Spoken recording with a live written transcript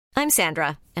I'm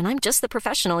Sandra, and I'm just the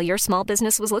professional your small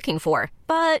business was looking for.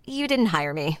 But you didn't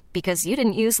hire me because you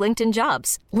didn't use LinkedIn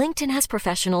Jobs. LinkedIn has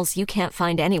professionals you can't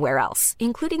find anywhere else,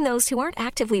 including those who aren't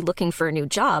actively looking for a new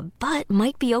job, but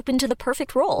might be open to the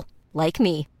perfect role, like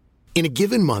me. In a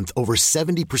given month, over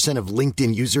 70% of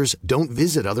LinkedIn users don't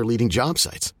visit other leading job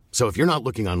sites. So if you're not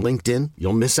looking on LinkedIn,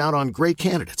 you'll miss out on great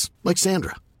candidates like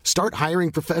Sandra. Start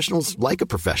hiring professionals like a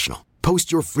professional.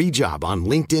 Post your free job on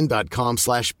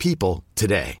linkedin.com/people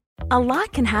today. A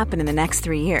lot can happen in the next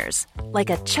 3 years. Like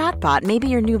a chatbot may be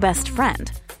your new best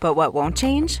friend. But what won't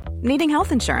change? Needing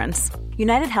health insurance.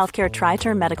 United Healthcare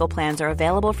Tri-Term Medical Plans are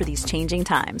available for these changing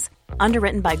times.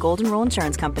 Underwritten by Golden Rule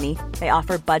Insurance Company, they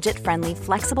offer budget-friendly,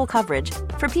 flexible coverage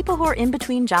for people who are in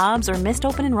between jobs or missed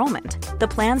open enrollment. The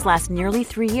plans last nearly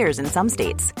 3 years in some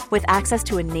states, with access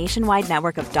to a nationwide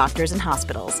network of doctors and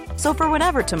hospitals. So for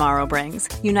whatever tomorrow brings,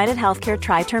 United Healthcare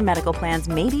Tri-Term Medical Plans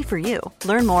may be for you.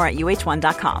 Learn more at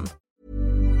uh1.com.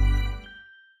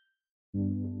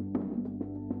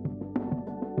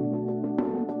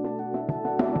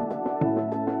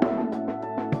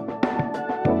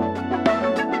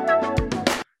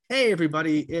 Hey,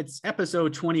 everybody. It's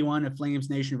episode 21 of Flames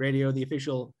Nation Radio, the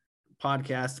official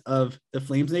podcast of the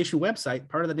Flames Nation website,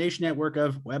 part of the Nation network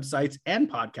of websites and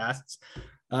podcasts.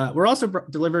 We're also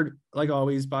delivered, like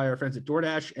always, by our friends at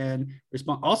DoorDash, and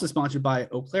also sponsored by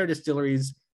Eau Claire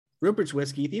Distillery's Rupert's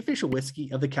Whiskey, the official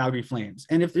whiskey of the Calgary Flames.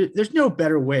 And if there's no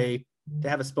better way to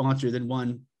have a sponsor than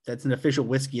one that's an official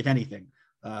whiskey, if anything.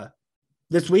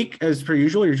 This week, as per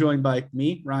usual, you're joined by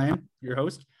me, Ryan, your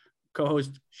host,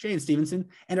 co-host Shane Stevenson,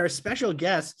 and our special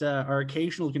guest, our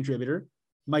occasional contributor,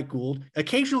 Mike Gould,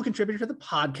 occasional contributor to the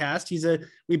podcast.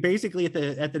 We basically at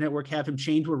the network have him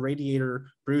chained to a radiator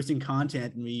producing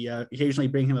content, and we occasionally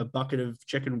bring him a bucket of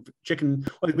chicken.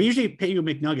 Well, we usually pay you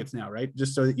McNuggets now, right?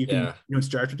 Just so that you can you don't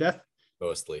starve to death.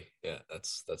 Mostly, yeah.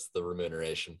 That's the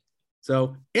remuneration.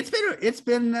 So it's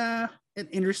been an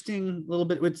interesting little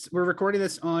bit. We're recording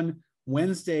this on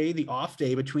Wednesday, the off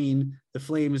day between the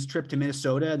Flames trip to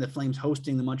Minnesota and the Flames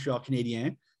hosting the Montreal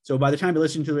Canadiens. So by the time you're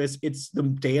listening to this, it's the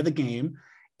day of the game,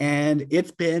 and it's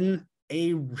been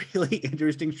a really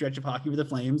interesting stretch of hockey for the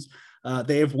Flames.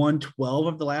 They have won 12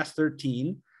 of the last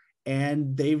 13,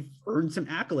 and they've earned some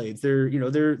accolades.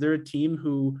 They're a team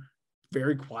who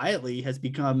very quietly has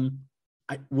become.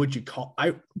 We're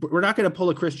not going to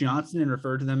pull a Chris Johnson and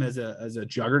refer to them as a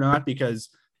juggernaut because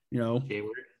we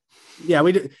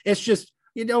do. It's just,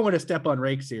 you don't want to step on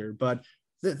rakes here, but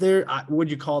would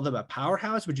you call them a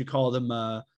powerhouse? Would you call them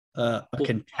a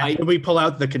contender? Would we pull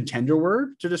out the contender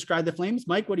word to describe the Flames?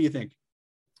 Mike, what do you think?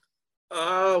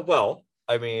 Well,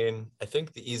 I mean, I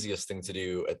think the easiest thing to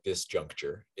do at this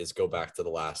juncture is go back to the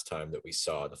last time that we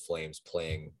saw the Flames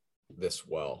playing this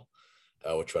well,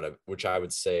 which I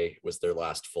would say was their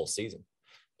last full season,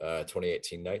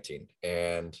 2018-19.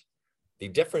 And the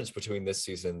difference between this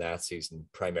season and that season,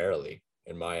 primarily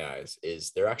in my eyes, is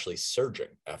they're actually surging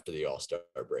after the All-Star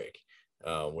break,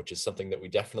 which is something that we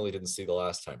definitely didn't see the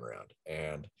last time around.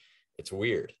 And it's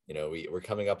weird. We're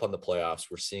coming up on the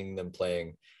playoffs. We're seeing them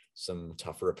playing some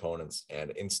tougher opponents. And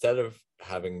instead of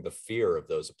having the fear of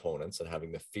those opponents and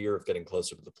having the fear of getting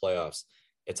closer to the playoffs,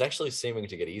 it's actually seeming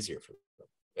to get easier for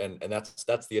them. And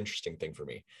that's the interesting thing for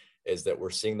me, is that we're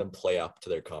seeing them play up to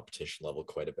their competition level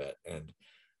quite a bit. And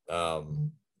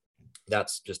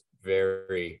that's just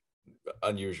very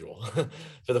unusual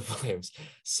for the Flames.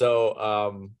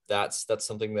 So that's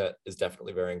something that is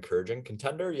definitely very encouraging.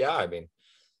 Contender, yeah. I mean,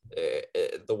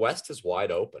 the West is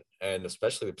wide open, and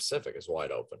especially the Pacific is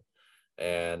wide open.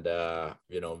 And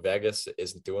Vegas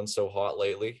isn't doing so hot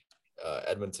lately.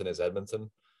 Edmonton is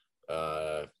Edmonton.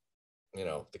 The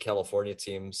California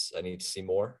teams, I need to see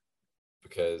more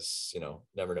because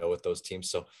never know with those teams.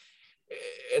 So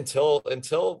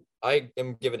until I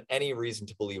am given any reason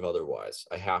to believe otherwise,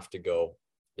 I have to go,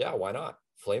 yeah, why not?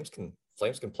 Flames can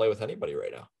play with anybody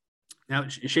right now. Now,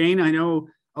 Shane, I know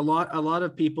a lot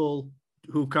of people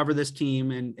who cover this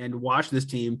team and watch this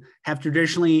team have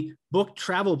traditionally booked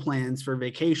travel plans for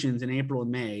vacations in April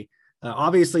and May.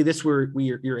 Obviously,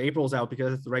 your April's out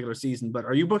because it's the regular season. But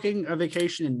are you booking a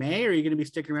vacation in May, or are you going to be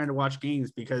sticking around to watch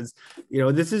games? Because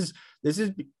this is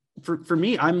for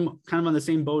me. I'm kind of on the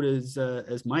same boat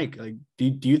as Mike. Like,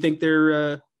 do you think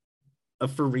they're a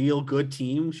for real good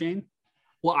team, Shane?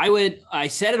 Well, I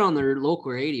said it on their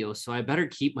local radio, so I better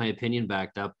keep my opinion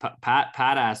backed up. Pat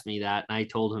asked me that, and I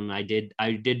told him I did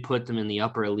put them in the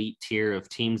upper elite tier of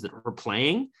teams that were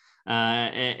playing.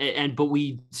 But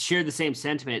we shared the same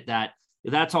sentiment that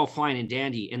that's all fine and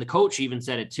dandy. And the coach even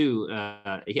said it too.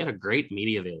 He had a great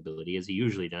media availability, as he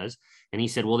usually does. And he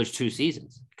said, well, there's 2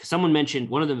 seasons. Because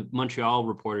one of the Montreal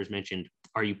reporters mentioned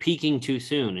are you peaking too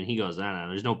soon? And he goes, no,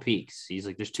 there's no peaks. He's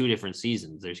like, there's two different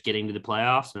seasons. There's getting to the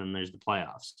playoffs and then there's the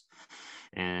playoffs.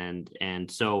 And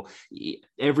so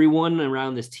everyone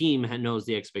around this team knows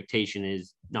the expectation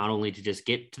is not only to just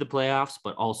get to the playoffs,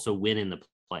 but also win in the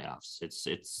playoffs.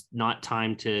 It's not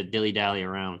time to dilly-dally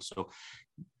around. So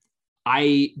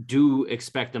I do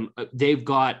expect them. They've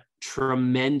got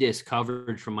tremendous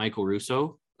coverage from Michael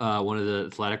Russo, one of the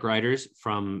Athletic writers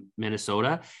from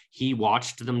Minnesota. He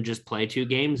watched them just play 2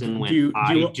 games and went,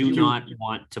 I do not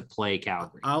want to play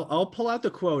Calgary. I'll pull out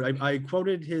the quote. I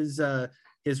quoted his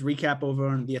recap over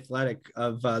on the Athletic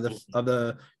of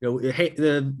the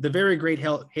very great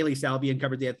Haley Salvian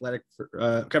covered the Athletic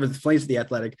covered the Flames of the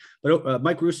Athletic, but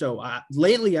Mike Russo.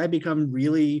 Lately, I've become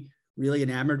really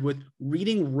enamored with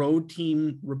reading road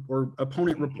team or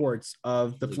opponent reports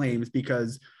of the Flames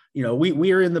because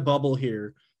we are in the bubble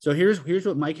here. So here's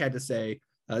what Mike had to say.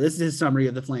 This is his summary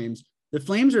of the Flames. The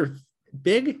Flames are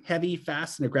big, heavy,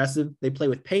 fast, and aggressive. They play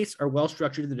with pace, are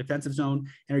well-structured in the defensive zone,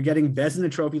 and are getting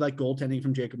Vezina Trophy-like goaltending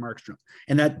from Jacob Markstrom.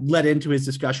 And that led into his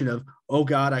discussion of, oh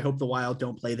God, I hope the Wild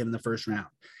don't play them in the first round.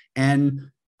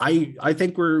 And I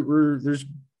think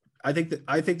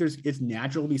it's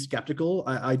natural to be skeptical.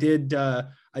 I did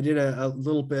a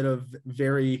little bit of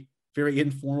very, very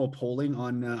informal polling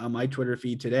on my Twitter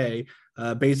feed today,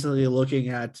 basically looking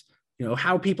at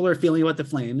how people are feeling about the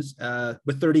Flames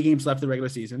with 30 games left in the regular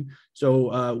season. So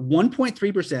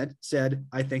 1.3% said,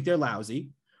 I think they're lousy.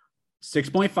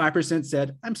 6.5%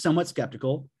 said, I'm somewhat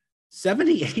skeptical.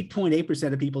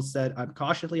 78.8% of people said, I'm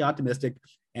cautiously optimistic.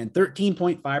 And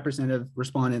 13.5% of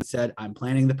respondents said, I'm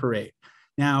planning the parade.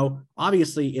 Now,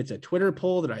 obviously, it's a Twitter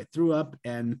poll that I threw up.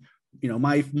 And,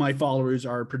 my followers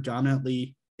are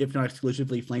predominantly, if not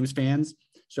exclusively, Flames fans.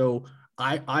 So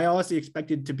I honestly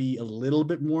expected to be a little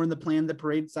bit more in the plan the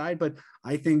parade side, but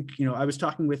I think I was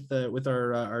talking with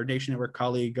our Nation Network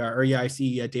colleague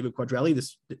REIC David Quadrelli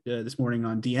this morning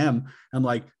on DM. I'm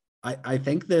like, I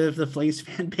think the Flames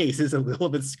fan base is a little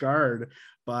bit scarred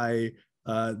by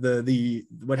the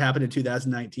what happened in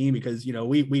 2019 because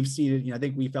we've seen it. I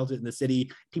think we felt it in the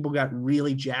city. People got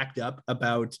really jacked up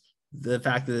about the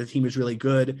fact that the team is really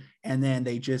good. And then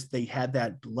they had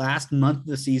that last month of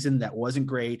the season that wasn't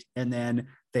great. And then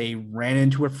they ran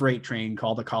into a freight train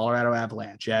called the Colorado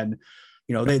Avalanche. And,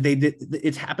 they did,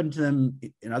 it's happened to them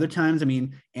in other times. I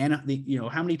mean,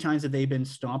 how many times have they been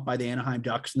stomped by the Anaheim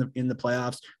Ducks in the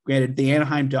playoffs? Granted, the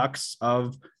Anaheim Ducks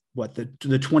of the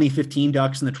 2015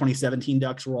 Ducks and the 2017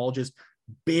 Ducks were all just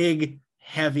big,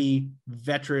 heavy,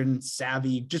 veteran,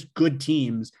 savvy, just good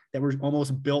teams that were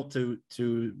almost built to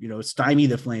stymie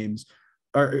the Flames.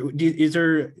 Is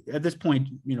there at this point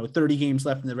 30 games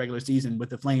left in the regular season with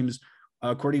the Flames,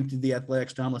 according to the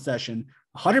Athletics' John LaSession,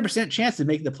 100% chance to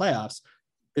make the playoffs?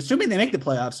 Assuming they make the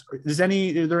playoffs,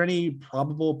 are there any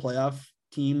probable playoff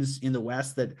teams in the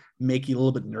West that make you a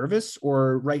little bit nervous,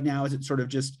 or right now is it sort of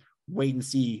just wait and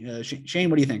see? Shane,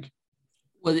 what do you think?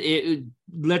 Well,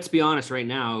 let's be honest right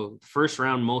now, first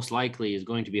round most likely is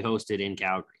going to be hosted in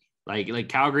Calgary. Like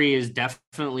Calgary is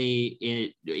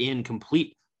definitely in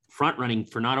complete front running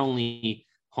for not only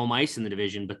home ice in the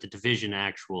division, but the division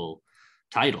actual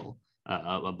title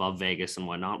above Vegas and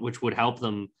whatnot, which would help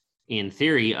them in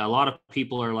theory. A lot of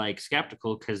people are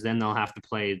skeptical because then they'll have to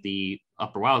play the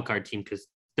upper wildcard team because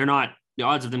the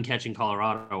odds of them catching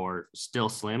Colorado are still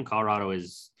slim. Colorado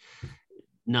is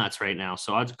nuts right now.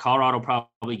 So Colorado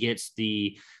probably gets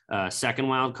the second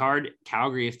wild card.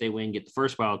 Calgary, if they win, get the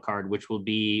first wild card, which will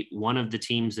be one of the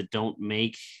teams that don't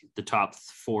make the top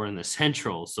 4 in the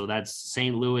Central. So that's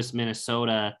St. Louis,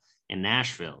 Minnesota, and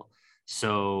Nashville.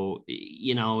 So,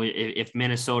 if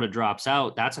Minnesota drops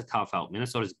out, that's a tough out.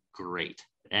 Minnesota's great.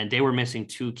 And they were missing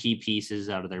 2 key pieces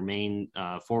out of their main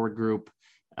forward group.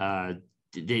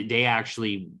 They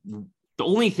actually, the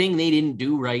only thing they didn't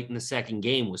do right in the second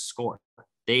game was score.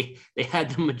 They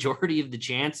had the majority of the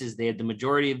chances. They had the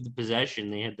majority of the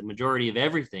possession. They had the majority of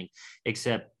everything,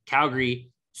 except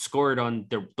Calgary scored on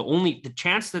the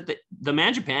chance that the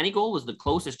Mangiapane goal was the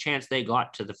closest chance they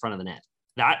got to the front of the net.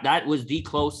 That was the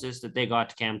closest that they got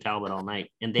to Cam Talbot all night,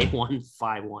 and they won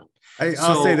 5-1.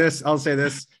 I'll say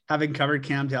this. Having covered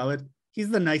Cam Talbot,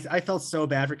 I felt so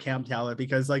bad for Cam Talbot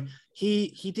because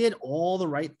he did all the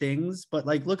right things, but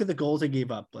look at the goals they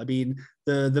gave up. I mean,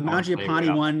 the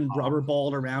Mangiapane one rubber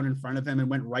balled around in front of him and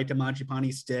went right to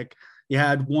Mangiapane's stick. You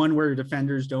had one where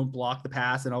defenders don't block the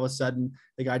pass, and all of a sudden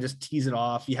the guy just tees it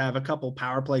off. You have a couple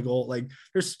power play goal.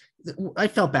 I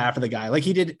felt bad for the guy.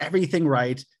 He did everything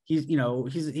right. He's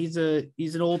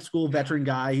an old school veteran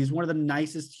guy. He's one of the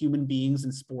nicest human beings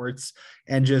in sports,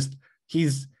 and just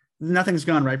he's nothing's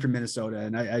gone right for Minnesota,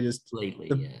 and I just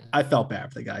lately, I felt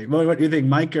bad for the guy. What do you think,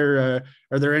 Mike? Or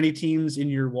are there any teams in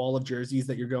your wall of jerseys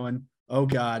that you're going, oh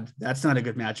God, that's not a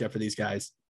good matchup for these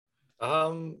guys?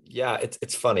 Yeah,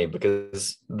 it's funny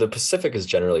because the Pacific is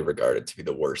generally regarded to be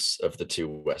the worst of the two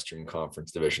Western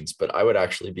Conference divisions, but I would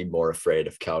actually be more afraid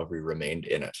if Calgary remained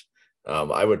in it.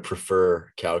 I would prefer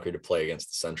Calgary to play against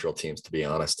the Central teams, to be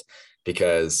honest,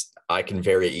 because I can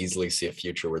very easily see a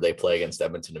future where they play against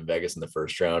Edmonton and Vegas in the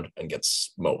first round and get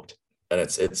smoked. And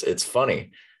it's funny,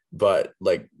 but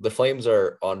like the Flames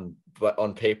are on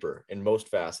paper in most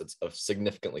facets a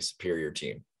significantly superior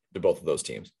team to both of those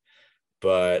teams.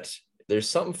 But there's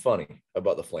something funny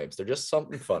about the Flames. They're just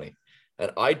something funny.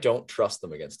 And I don't trust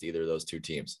them against either of those two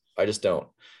teams. I just don't.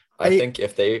 I think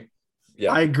if they,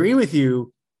 I agree with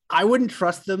you. I wouldn't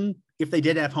trust them if they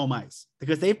did have home ice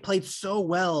because they've played so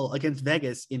well against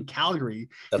Vegas in Calgary.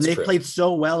 And they've played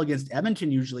so well against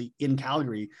Edmonton, usually in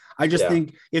Calgary. I just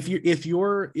think if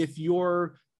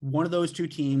you're one of those two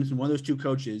teams and one of those two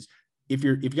coaches, if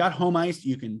you got home ice,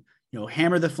 you can,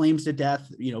 hammer the Flames to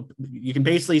death. You can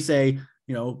basically say,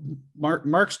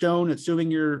 Mark Stone,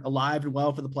 assuming you're alive and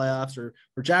well for the playoffs, or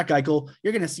Jack Eichel,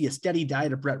 you're going to see a steady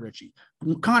diet of Brett Ritchie,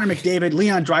 Connor McDavid,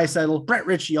 Leon Draisaitl, Brett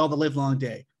Ritchie all the live long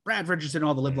day, Brad Richardson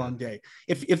all the live long day.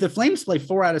 If the Flames play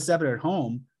 4 out of 7 at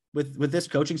home with this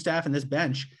coaching staff and this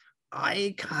bench,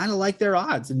 I kind of like their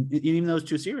odds in even those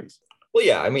two series. Well,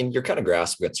 yeah, I mean, you're kind of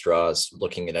grasping at straws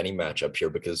looking at any matchup here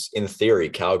because in theory,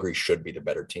 Calgary should be the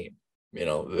better team.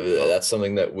 That's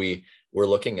something that we're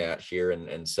looking at here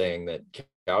and saying that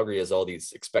Calgary has all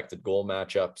these expected goal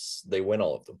matchups. They win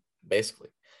all of them, basically.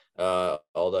 All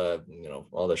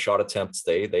the shot attempts,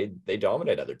 they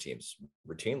dominate other teams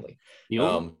routinely.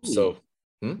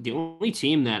 The only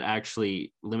team that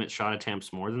actually limits shot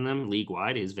attempts more than them league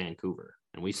wide is Vancouver.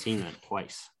 And we've seen that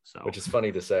twice. So, which is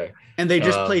funny to say. And they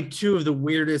just played 2 of the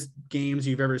weirdest games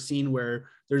you've ever seen, where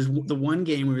there's the one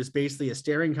game where it's basically a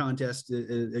staring contest.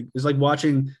 It was like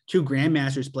watching 2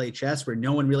 grandmasters play chess where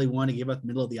no one really wanted to give up the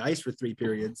middle of the ice for 3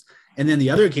 periods. And then the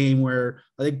other game where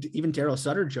I think even Daryl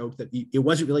Sutter joked that it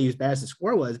wasn't really as bad as the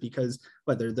score was because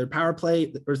their power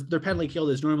play or their penalty kill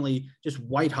is normally just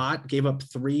white hot, gave up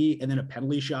 3 and then a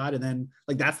penalty shot. And then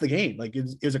that's the game.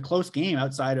 It was a close game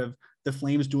outside of the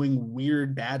Flames doing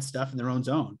weird, bad stuff in their own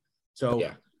zone. So,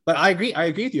 yeah. But I agree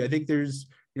with you. I think there's,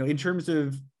 in terms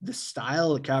of the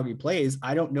style that Calgary plays,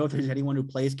 I don't know if there's anyone who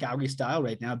plays Calgary style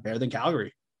right now better than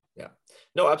Calgary. Yeah,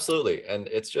 no, absolutely. And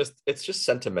it's just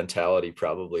sentimentality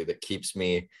probably that keeps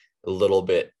me a little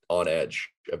bit on edge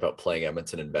about playing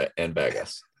Edmonton and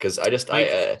Vegas. Cause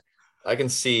I can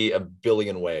see a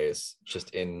billion ways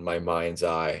just in my mind's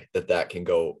eye that can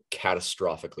go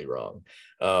catastrophically wrong.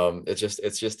 It's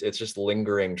just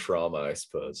lingering trauma, I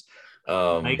suppose.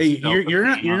 You're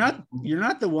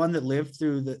not the one that lived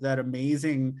through that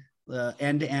amazing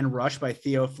end-to-end rush by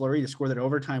Theo Fleury to score that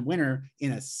overtime winner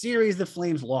in a series the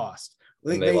Flames lost.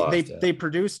 They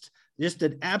produced just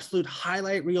an absolute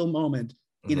highlight reel moment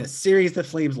in a series the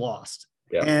Flames lost.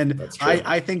 Yeah, and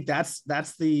I think that's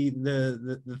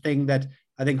the thing that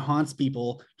I think haunts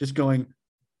people, just going,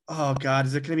 oh God,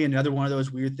 is it going to be another one of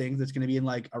those weird things that's going to be in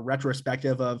like a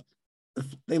retrospective of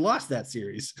they lost that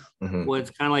series? Mm-hmm. Well,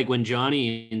 it's kind of like when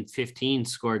Johnny in 15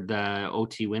 scored the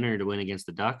OT winner to win against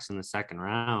the Ducks in the second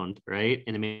round, right?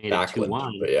 And it made it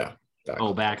 2-1. But yeah.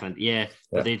 Backlund. Yeah.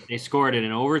 But they scored it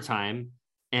in overtime.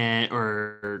 And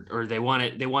or they won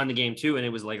it. They won the game too, and it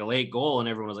was like a late goal, and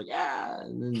everyone was like, "Yeah."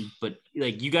 But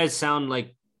like you guys sound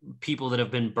like people that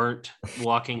have been burnt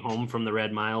walking home from the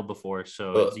Red Mile before.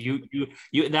 So you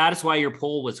that is why your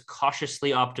poll was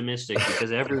cautiously optimistic,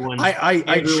 because everyone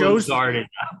I chose guarded.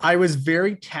 I was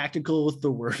very tactical with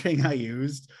the wording I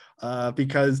used.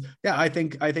 Because I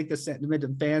think the sentiment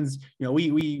of fans,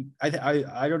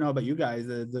 I don't know about you guys,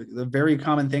 the very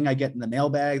common thing I get in the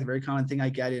mailbag, the very common thing I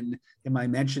get in my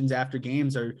mentions after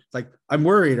games are like, I'm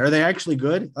worried. Are they actually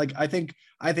good? Like, I think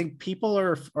people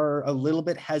are a little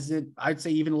bit hesitant. I'd say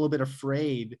even a little bit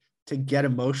afraid to get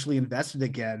emotionally invested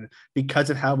again because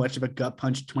of how much of a gut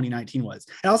punch 2019 was.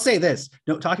 And I'll say this,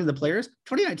 talking to the players,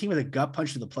 2019 was a gut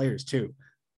punch to the players too.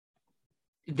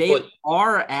 They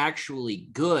are actually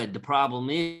good. The problem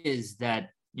is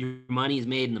that your money is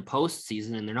made in the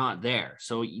postseason and they're not there.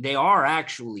 So they are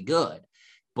actually good,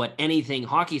 but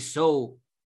hockey's so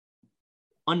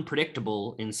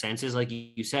unpredictable in senses. Like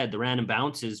you said, the random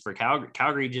bounces for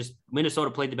Calgary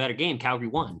Minnesota played the better game. Calgary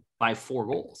won by 4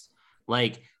 goals.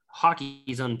 Like, hockey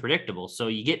is unpredictable. So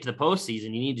you get to the postseason,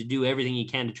 you need to do everything you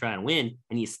can to try and win,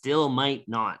 and you still might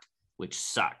not, which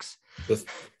sucks. The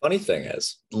funny thing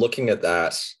is, looking at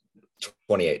that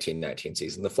 2018-19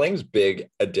 season. The Flames' big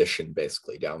addition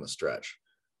basically down the stretch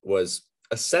was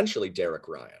essentially Derek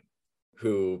Ryan,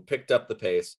 who picked up the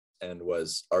pace and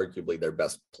was arguably their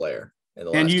best player in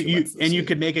the last 2 months. And you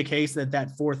could make a case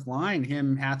that fourth line,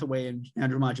 him, Hathaway, and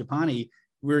Andrew Mangiapane,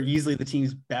 were easily the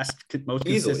team's most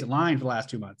consistent line for the last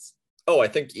 2 months. Oh, I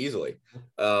think easily.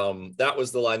 That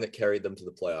was the line that carried them to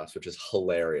the playoffs, which is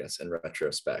hilarious in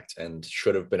retrospect and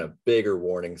should have been a bigger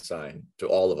warning sign to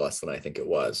all of us than I think it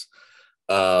was.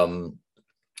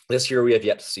 This year we have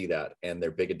yet to see that, and their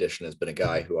big addition has been a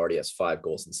guy who already has 5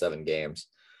 goals in 7 games.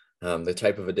 The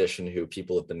type of addition who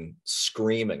people have been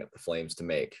screaming at the Flames to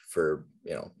make for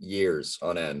years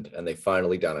on end, and they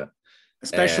finally done it.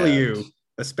 Especially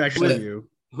you.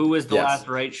 Who was the last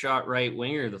right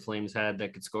winger the Flames had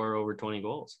that could score over 20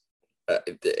 goals?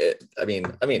 I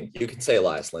mean, you could say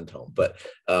Elias Lindholm, but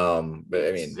I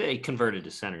mean, they converted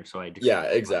to center, so I do. Yeah,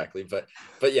 exactly. But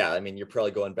yeah, I mean, you're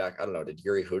probably going back. I don't know. Did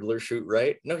Yuri Hudler shoot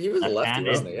right? No, he was a lefty,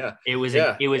 wasn't he? Yeah, it was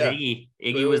Iggy.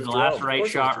 Iggy was the last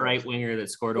right winger that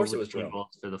scored over 20 goals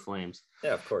for the Flames.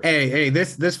 Yeah, of course. Hey,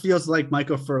 this feels like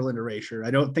Michael Ferland erasure.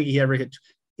 I don't think he ever hit.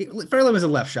 Ferland was a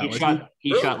left shot.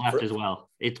 He shot left as well.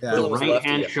 It's the right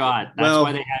hand shot. That's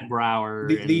why they had Brouwer.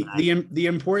 The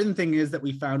important thing is that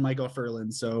we found Michael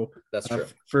Ferland. So that's true.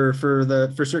 For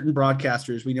certain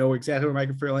broadcasters, we know exactly where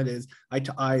Michael Ferland is.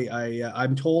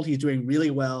 I'm told he's doing really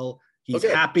well. He's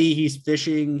happy. He's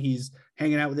fishing. He's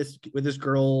hanging out with his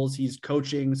girls. He's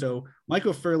coaching. So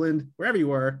Michael Ferland, wherever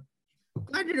you are,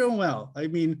 glad you're doing well. I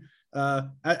mean,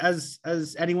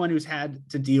 as anyone who's had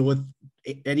to deal with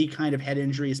any kind of head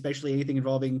injury, especially anything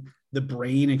involving the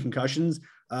brain and concussions,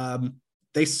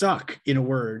 they suck, in a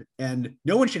word, and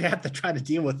no one should have to try to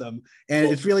deal with them.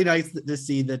 And it's really nice to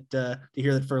see that, to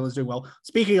hear that Ferland's doing well.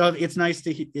 Speaking of, it's nice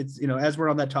to, as we're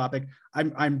on that topic,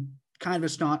 I'm kind of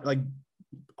astonished. Like,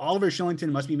 Oliver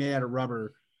Shillington must be made out of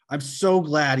rubber. I'm so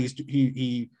glad he's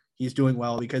doing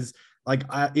well, because I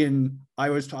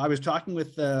was talking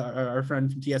with our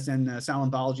friend from TSN, Sal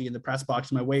Anthology, in the press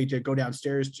box on my way to go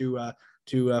downstairs to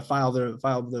file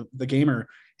the gamer,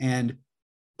 and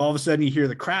all of a sudden you hear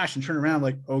the crash and turn around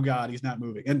like, oh God, he's not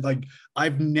moving. And like,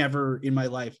 I've never in my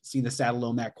life seen the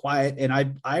Saddle that quiet. And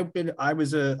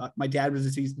my dad was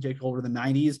a season ticket holder in the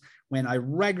 90s when I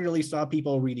regularly saw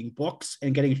people reading books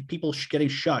and getting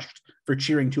shushed for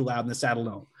cheering too loud in the Saddle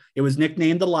Dome. It was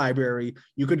nicknamed the library.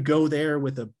 You could go there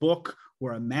with a book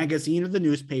or a magazine or the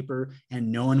newspaper,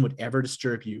 and no one would ever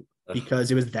disturb you because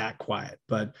it was that quiet.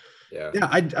 But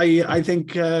I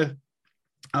think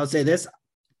I'll say this: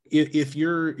 if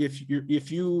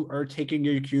you are taking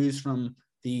your cues from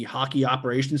the hockey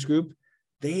operations group,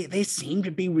 they seem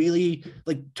to be really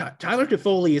like Tyler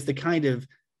Toffoli is the kind of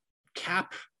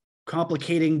cap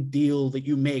complicating deal that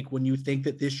you make when you think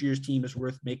that this year's team is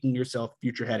worth making yourself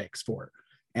future headaches for.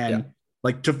 And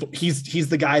he's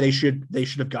the guy they should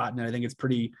have gotten. And I think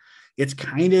it's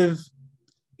kind of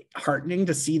heartening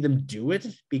to see them do it,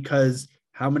 because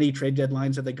how many trade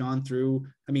deadlines have they gone through?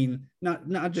 I mean,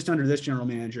 not just under this general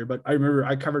manager, but I remember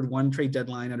I covered one trade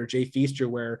deadline under Jay Feaster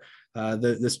where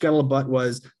the scuttlebutt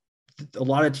was a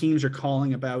lot of teams are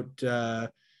calling about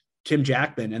Tim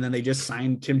Jackman, and then they just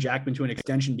signed Tim Jackman to an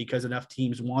extension because enough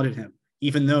teams wanted him,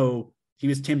 even though he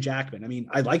was Tim Jackman. I mean,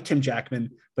 I like Tim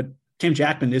Jackman, but Tim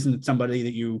Jackman isn't somebody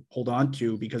that you hold on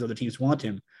to because other teams want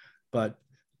him. But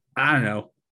I don't know.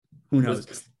 Who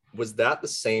knows? Was that the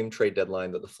same trade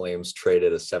deadline that the Flames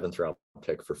traded a 7th round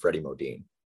pick for Freddie Modine?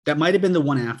 That might have been the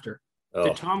one after. Oh.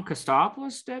 The Tom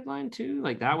Kostopoulos deadline too?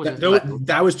 Like that was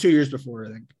that was 2 years before,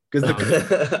 I think.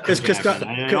 Because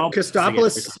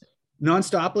Kostopoulos,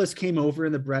 Non-Stopoulos came over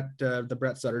in the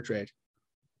Brett Sutter trade.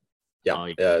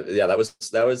 Yeah. That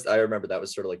was I remember that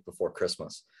was sort of like before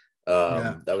Christmas.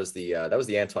 That was the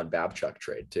Anton Babchuk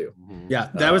trade too. Yeah,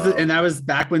 that was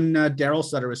back when Daryl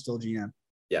Sutter was still GM.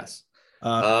 Yes.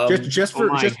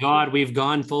 God, we've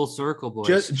gone full circle,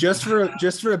 boys. Just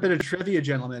for a bit of trivia,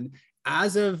 gentlemen.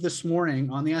 As of this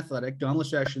morning on The Athletic, Don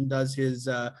Leschyshyn does his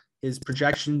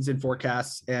projections and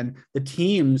forecasts, and the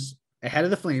teams ahead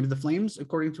of the Flames. The Flames,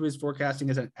 according to his forecasting,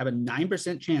 have a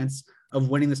 9% chance of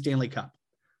winning the Stanley Cup.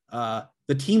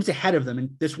 The teams ahead of them, and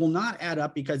this will not add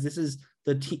up because this is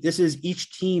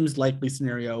each team's likely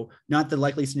scenario, not the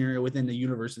likely scenario within the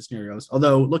universe of scenarios.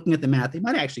 Although looking at the math, they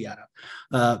might actually add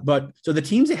up. But so the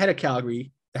teams ahead of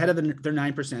Calgary, ahead of their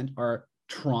 9%, are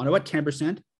Toronto at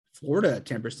 10%, Florida at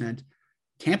 10%,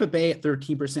 Tampa Bay at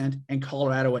 13%, and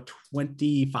Colorado at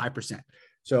 25%.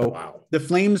 So The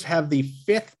Flames have the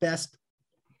 5th best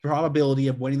probability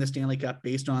of winning the Stanley Cup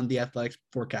based on the Athletics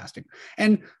forecasting.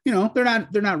 And,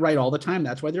 they're not right all the time.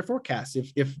 That's why they're forecasts.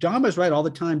 If Dom is right all the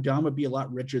time, Dom would be a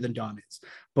lot richer than Dom is.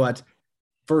 But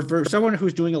for someone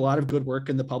who's doing a lot of good work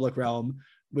in the public realm,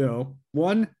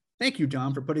 one, thank you,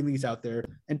 Dom, for putting these out there.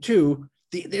 And two,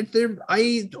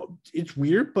 it's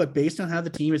weird, but based on how the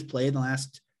team has played in the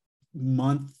last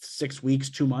month, 6 weeks,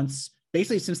 2 months,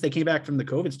 basically since they came back from the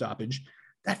COVID stoppage,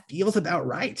 that feels about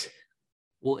right.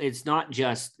 Well, it's not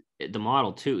just the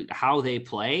model too. How they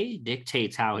play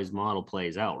dictates how his model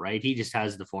plays out, right? He just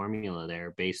has the formula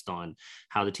there based on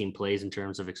how the team plays in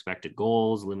terms of expected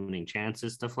goals, limiting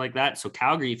chances, stuff like that. So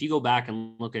Calgary, if you go back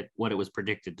and look at what it was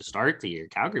predicted to start the year,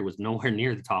 Calgary was nowhere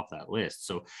near the top of that list.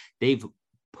 So they've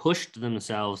pushed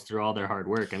themselves through all their hard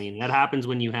work. I mean, that happens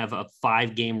when you have a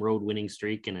 5-game road winning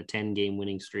streak and a 10-game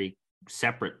winning streak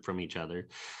separate from each other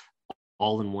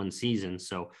all in one season.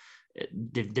 So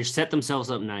they've set themselves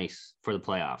up nice for the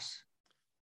playoffs.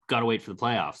 Got to wait for the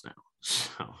playoffs now.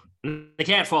 So they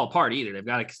can't fall apart either. They've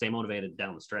got to stay motivated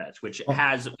down the stretch, which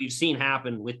we've seen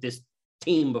happen with this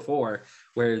team before,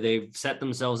 where they've set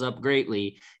themselves up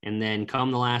greatly, and then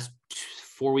come the last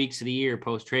 4 weeks of the year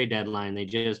post trade deadline, they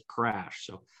just crash.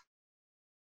 So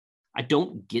I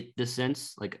don't get the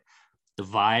sense, like the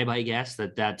vibe, I guess,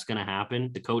 that's going to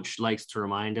happen. The coach likes to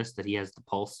remind us that he has the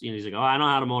pulse. He's like, oh, I know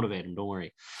how to motivate him. Don't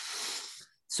worry.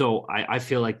 So I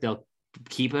feel like they'll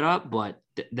keep it up, but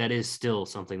that is still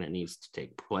something that needs to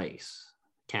take place.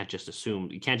 Can't just assume.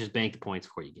 You can't just bank the points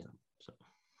before you get them. So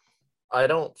I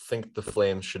don't think the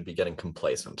Flames should be getting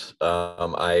complacent.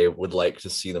 I would like to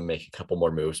see them make a couple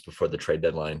more moves before the trade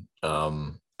deadline.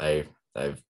 I've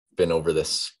been over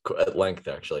this at length,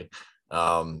 actually.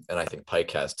 And I think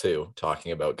Pike has too,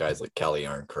 talking about guys like Calle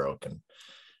Järnkrok, and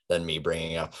then me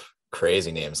bringing up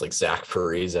crazy names like Zach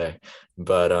Parise.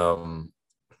 But,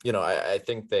 I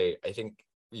think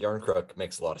Järnkrok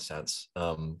makes a lot of sense,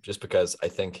 just because I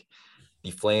think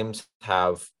the Flames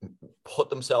have put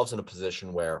themselves in a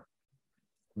position where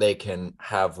they can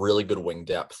have really good wing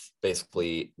depth,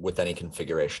 basically with any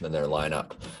configuration in their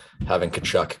lineup, having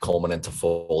Tkachuk, Coleman, and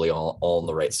Toffoli all on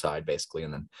the right side, basically,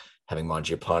 and then having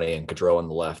Mangiapane and Gaudreau on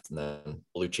the left, and then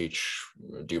Lucic,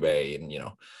 Dubé,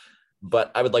 and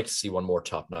but I would like to see one more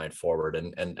top 9 forward,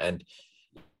 and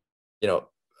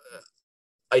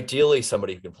ideally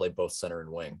somebody who can play both center and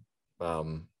wing,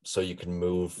 so you can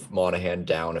move Monahan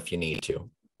down if you need to,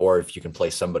 or if you can play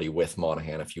somebody with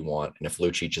Monahan if you want, and if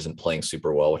Lucic isn't playing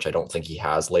super well, which I don't think he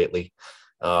has lately,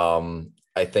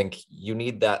 I think you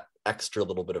need that extra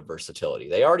little bit of versatility.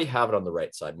 They already have it on the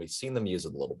right side. We've seen them use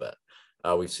it a little bit.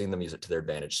 We've seen them use it to their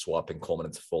advantage, swapping Coleman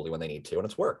and Toffoli when they need to, and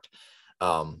it's worked.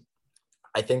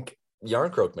 I think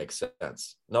Järnkrok makes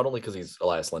sense, not only because he's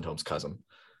Elias Lindholm's cousin,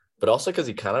 but also because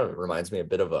he kind of reminds me a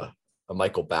bit of a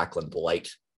Michael Backlund light.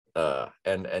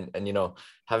 And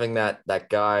having that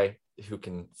guy who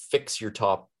can fix your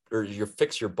top, or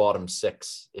fix your bottom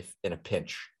 6 if in a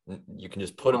pinch. You can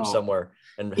just put him somewhere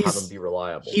and have him be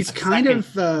reliable. He's kind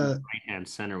of right-hand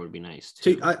center would be nice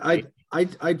too. I'd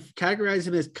categorize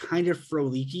him as kind of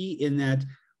Frolicki, in that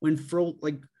when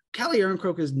Calle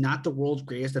Järnkrok is not the world's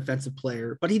greatest defensive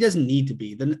player, but he doesn't need to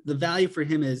be. The value for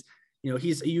him is,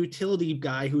 he's a utility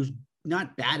guy who's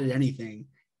not bad at anything.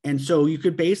 And so you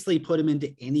could basically put him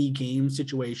into any game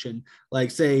situation, like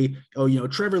say,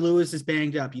 Trevor Lewis is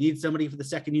banged up. You need somebody for the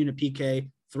second unit PK,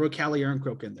 throw Calle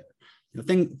Järnkrok in there.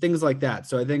 Things like that.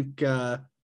 So I think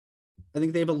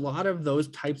they have a lot of those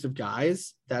types of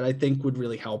guys that I think would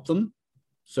really help them.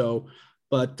 So,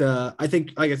 but I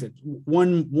think, like I said,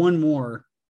 one more,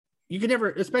 you could never,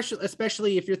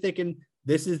 especially if you're thinking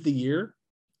this is the year,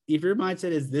 if your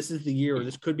mindset is this is the year, or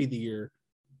this could be the year,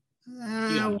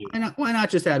 why not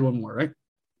just add one more, right?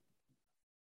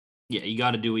 Yeah, you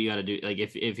got to do what you got to do. Like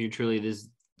if you're truly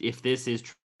if this is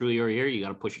truly your year, you got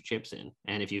to push your chips in.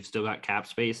 And if you've still got cap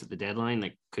space at the deadline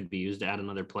that could be used to add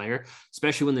another player,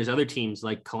 especially when there's other teams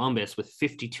like Columbus with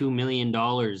 $52 million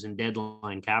in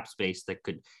deadline cap space that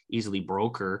could easily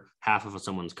broker half of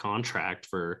someone's contract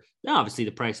for obviously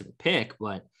the price of a pick,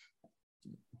 but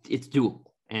it's doable.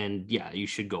 And yeah, you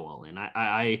should go all in.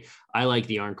 I like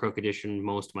the Järnkrok edition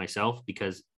most myself,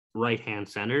 because right-hand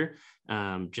center,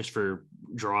 just for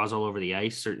draws all over the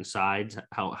ice, certain sides,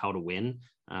 how to win.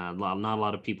 Not a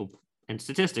lot of people, and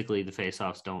statistically the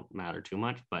faceoffs don't matter too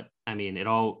much, but I mean,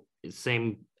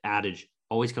 same adage,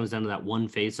 always comes down to that one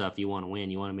faceoff you want to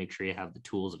win. You want to make sure you have the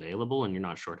tools available and you're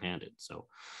not shorthanded. So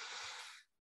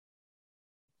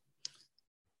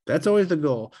That's always the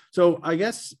goal. So I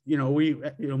guess,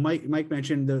 Mike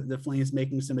mentioned the Flames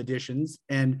making some additions,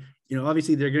 and,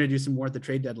 obviously they're going to do some more at the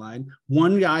trade deadline.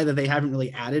 One guy that they haven't really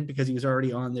added because he was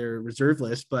already on their reserve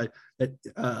list, but that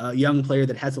a young player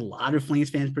that has a lot of Flames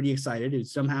fans pretty excited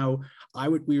is somehow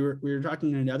we were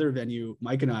talking in another venue,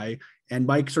 Mike and I, and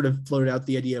Mike sort of floated out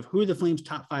the idea of who are the Flames'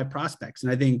 top 5 prospects.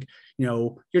 And I think,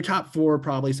 your top 4 are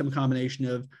probably some combination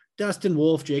of Dustin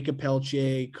Wolf, Jacob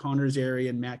Pelletier, Connor Zary,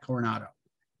 and Matt Coronado.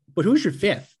 But who's your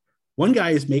 5th? One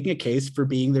guy is making a case for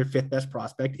being their 5th best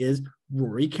prospect is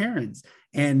Rory Cairns.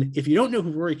 And if you don't know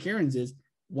who Rory Cairns is,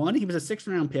 one, he was a 6th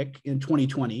round pick in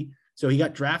 2020. So he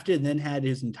got drafted and then had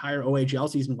his entire OHL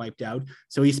season wiped out.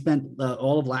 So he spent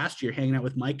all of last year hanging out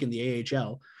with Mike in the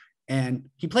AHL. And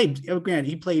he played,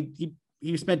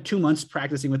 he spent 2 months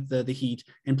practicing with the Heat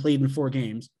and played in 4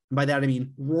 games. And by that, I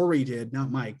mean, Rory did, not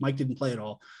Mike. Mike didn't play at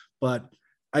all. But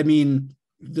I mean,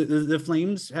 the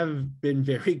Flames have been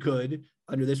very good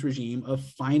under this regime of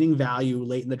finding value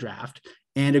late in the draft.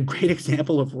 And a great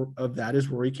example of that is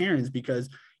Rory Cairns, because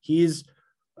he's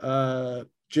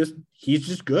just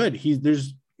good. He's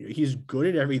good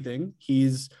at everything.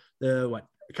 He's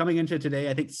coming into today,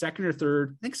 I think second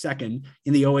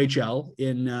in the OHL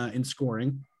in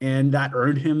scoring. And that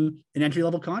earned him an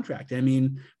entry-level contract. I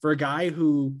mean, for a guy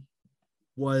who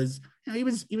was, he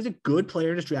was a good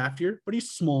player in his draft year, but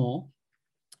he's small.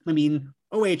 I mean,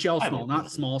 OHL small, not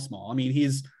small. I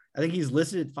mean, I think he's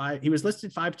listed at 5. He was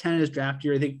listed 5'10" in his draft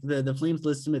year. I think the Flames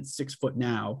list him at 6 foot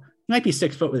now. He might be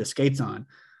 6 foot with his skates on,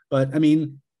 but I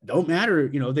mean, don't matter.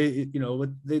 They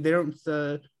don't,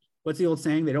 what's the old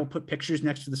saying? They don't put pictures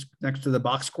next to the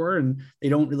box score, and they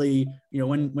don't really,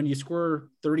 when you score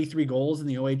 33 goals in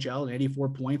the OHL and 84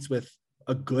 points with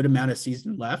a good amount of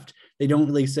season left, they don't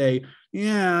really say,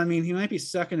 yeah, I mean, he might be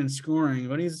second in scoring,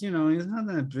 but he's not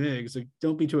that big. So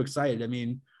don't be too excited. I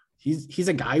mean, he's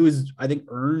a guy who's, I think,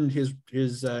 earned his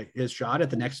shot at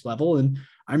the next level. And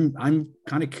I'm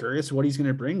kind of curious what he's going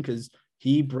to bring, because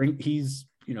he's,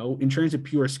 in terms of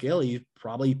pure skill, he's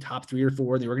probably top 3 or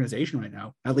 4 in the organization right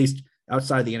now, at least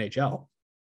outside the NHL.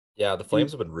 Yeah. The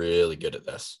Flames have been really good at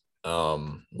this.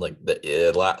 Like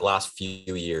the last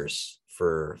few years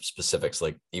for specifics,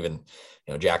 like even,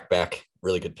 Jack Beck,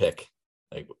 really good pick,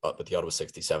 like up at the Ottawa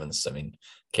 67s. I mean,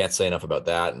 can't say enough about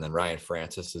that. And then Ryan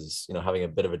Francis is, having a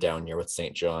bit of a down year with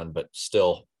St. John, but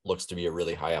still looks to be a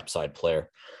really high upside player.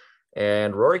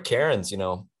 And Rory Cairns,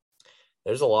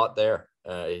 there's a lot there.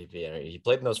 He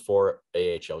played in those 4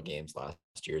 AHL games last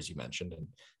year, as you mentioned,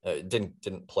 and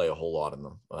didn't play a whole lot in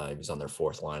them. He was on their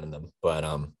 4th line in them. But,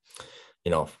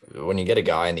 when you get a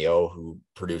guy in the O who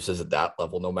produces at that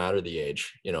level, no matter the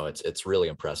age, it's really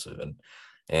impressive.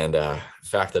 And the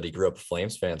fact that he grew up a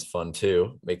Flames fan's fun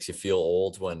too. Makes you feel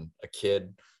old when a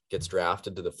kid gets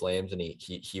drafted to the Flames and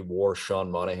he wore Sean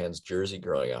Monahan's jersey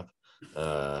growing up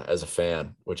as a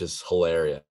fan, which is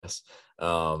hilarious.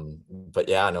 But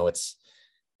yeah, no, it's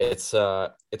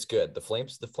good.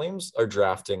 The Flames are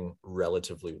drafting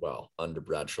relatively well under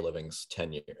Brad Treliving's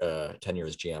tenure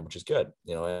as GM, which is good.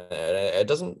 It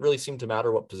doesn't really seem to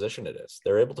matter what position it is.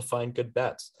 They're able to find good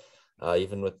bets.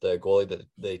 Even with the goalie that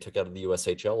they took out of the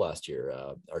USHL last year,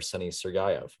 Arseny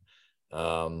Sergayev.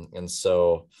 And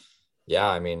so, yeah,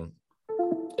 I mean,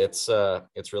 it's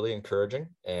really encouraging.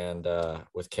 And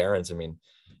with Cairns, I mean,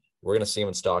 we're going to see him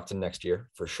in Stockton next year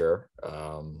for sure.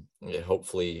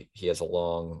 Hopefully he has a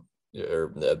long,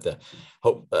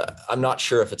 I'm not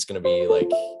sure if it's going to be like,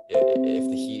 if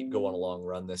the Heat go on a long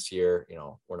run this year,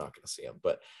 we're not going to see him,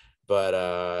 but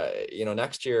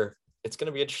next year, it's going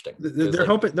to be interesting. They're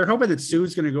hoping that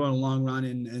Sue's going to go on a long run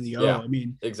in the O. Yeah, I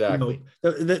mean, exactly.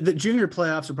 The junior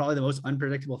playoffs are probably the most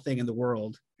unpredictable thing in the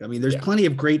world. I mean, there's plenty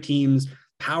of great teams,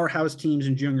 powerhouse teams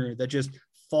in junior that just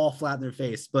fall flat in their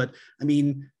face. But I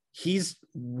mean, he's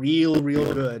real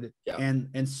good. Yeah.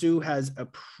 And Sue has a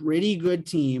pretty good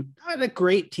team, not a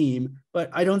great team, but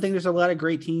I don't think there's a lot of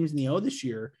great teams in the O this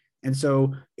year. And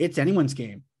so it's anyone's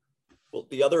game. Well,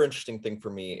 the other interesting thing for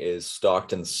me is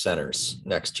Stockton's centers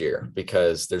next year,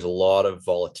 because there's a lot of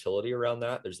volatility around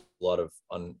that. There's a lot of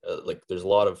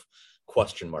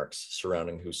question marks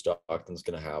surrounding who Stockton's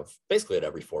going to have basically at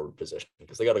every forward position,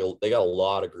 because they got a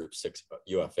lot of Group 6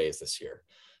 UFAs this year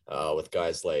with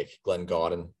guys like Glenn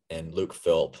Godden and Luke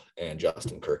Philp and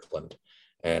Justin Kirkland.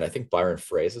 And I think Byron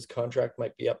Frase's contract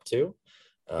might be up too.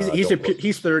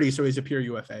 He's 30, so he's a pure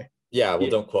UFA. Yeah, well,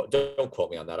 don't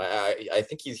quote me on that. I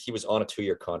think he was on a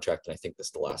 2-year contract, and I think this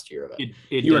is the last year of it.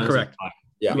 You are correct.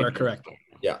 Yeah, you are correct.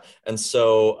 Yeah, and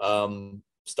so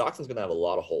Stockton's going to have a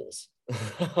lot of holes,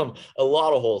 a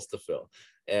lot of holes to fill,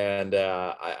 and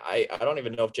I don't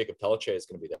even know if Jacob Pelletier is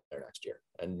going to be there next year,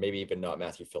 and maybe even not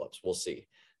Matthew Phillips. We'll see.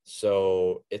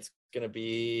 So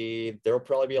there'll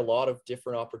probably be a lot of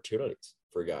different opportunities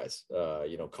for guys.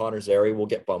 Connor Zary will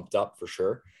get bumped up for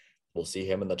sure. We'll see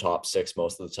him in the top 6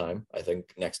 most of the time, I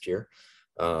think, next year.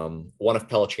 One of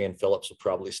Pellichan Phillips will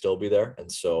probably still be there.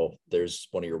 And so there's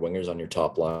one of your wingers on your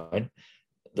top line.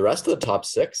 The rest of the top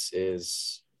 6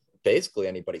 is basically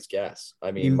anybody's guess.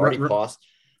 I mean,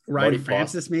 Ryan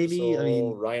Francis, maybe.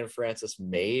 Ryan Francis,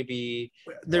 maybe.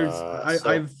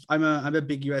 I'm a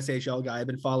big USHL guy. I've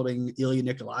been following Ilya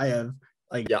Nikolaev.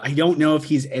 I don't know if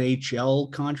he's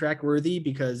NHL contract worthy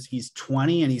because he's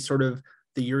 20 and he's sort of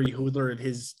the Yuri Hudler of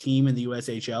his team in the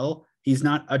USHL. He's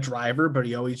not a driver, but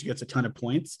he always gets a ton of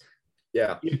points.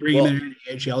 Yeah. You bring him in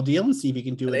an AHL deal and see if he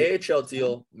can do it. An AHL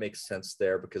deal makes sense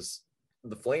there because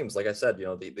the Flames, like I said,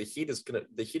 the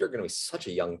Heat are going to be such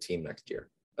a young team next year,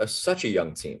 such a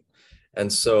young team.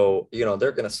 And so,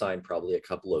 they're going to sign probably a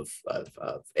couple of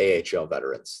AHL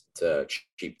veterans to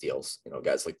cheap deals,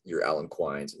 guys like your Alan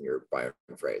Quines and your Byron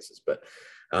Phrases. But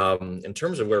in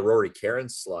terms of where Rory Karen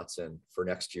slots in for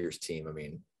next year's team, I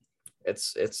mean,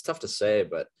 it's tough to say,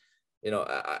 but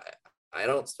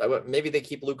maybe they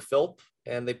keep Luke Philp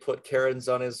and they put Cairns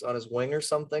on his wing or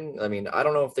something. I mean, I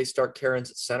don't know if they start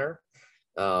Cairns at center.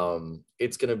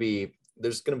 There's going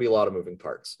to be a lot of moving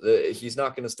parts. He's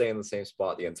not going to stay in the same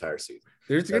spot the entire season.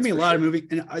 There's going to be a lot of moving.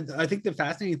 And I think the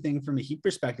fascinating thing from a Heat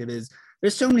perspective is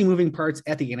there's so many moving parts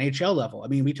at the NHL level. I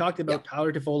mean, we talked about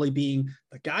Tyler Toffoli being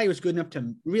a guy who's good enough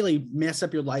to really mess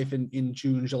up your life in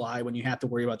June, July, when you have to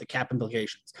worry about the cap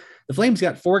implications. The Flames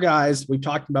got 4 guys. We've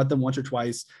talked about them once or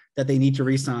twice that they need to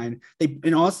re-sign.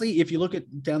 And honestly, if you look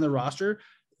at down the roster,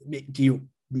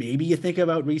 maybe you think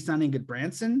about re-signing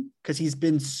Goodbranson because he's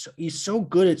so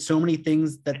good at so many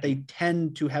things that they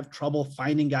tend to have trouble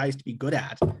finding guys to be good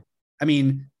at. I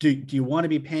mean, do you want to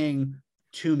be paying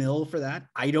 $2 million for that?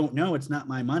 I don't know. It's not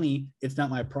my money. It's not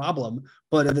my problem.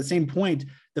 But at the same point,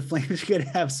 the Flames are going to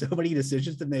have so many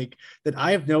decisions to make that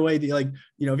I have no idea.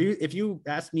 If you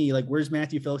ask me, where's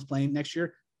Matthew Phillips playing next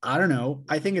year? I don't know.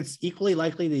 I think it's equally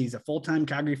likely that he's a full-time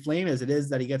Calgary Flame as it is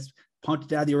that he gets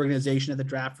punted out of the organization at the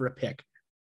draft for a pick.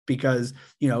 Because,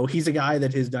 he's a guy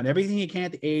that has done everything he can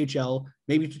at the AHL.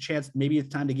 Maybe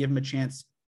it's time to give him a chance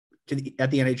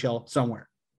at the NHL somewhere.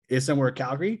 Is somewhere at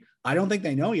Calgary? I don't think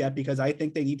they know yet because I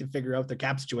think they need to figure out what the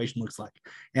cap situation looks like.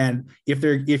 And if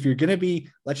you're going to be,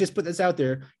 let's just put this out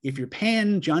there. If you're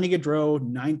paying Johnny Gaudreau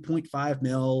 $9.5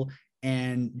 million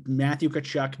and Matthew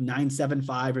Tkachuk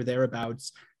 $9.75 or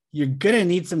thereabouts, you're going to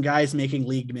need some guys making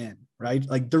league min, right?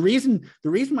 The reason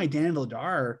why Dan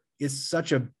Vladar is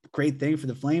such a great thing for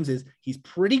the Flames is he's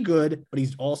pretty good, but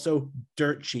he's also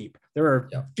dirt cheap. There are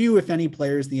few, if any,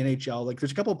 players in the NHL.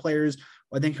 There's a couple of players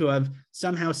I think who have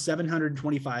somehow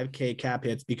 $725K cap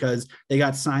hits because they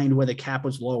got signed when the cap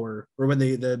was lower or when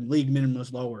the league minimum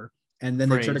was lower. And then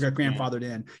they sort of got grandfathered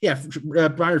in. Yeah.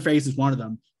 Brian Face is one of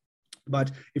them.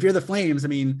 But if you're the Flames, I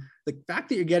mean, the fact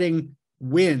that you're getting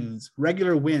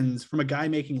regular wins from a guy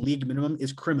making league minimum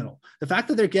is criminal. The fact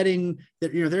that they're getting,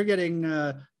 let's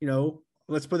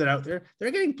put it out there.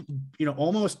 They're getting,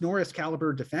 almost Norris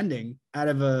caliber defending out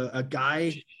of a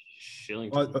guy,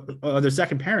 their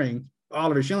second pairing,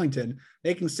 Oliver Shillington,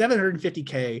 making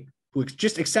 $750K, who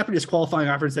just accepted his qualifying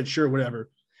offer and said, sure, whatever.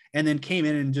 And then came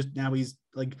in and just now he's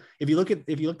if you look at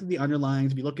the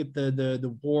underlines, if you look at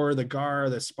the WAR, the GAR,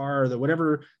 the SPAR, the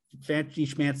whatever fancy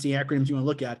schmancy acronyms you want to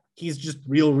look at, he's just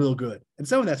real good. And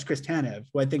some of that's Chris Tanev,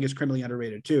 who I think is criminally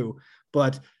underrated too.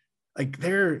 But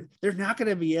they're not going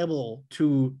to be able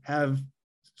to have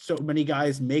so many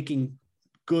guys making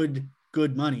good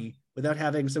money without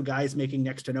having some guys making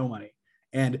next to no money.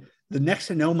 And the next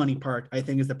to no money part, I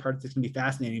think, is the part that's going to be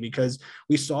fascinating because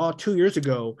we saw 2 years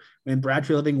ago when Brad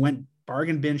Treliving went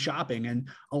bargain bin shopping and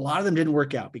a lot of them didn't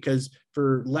work out because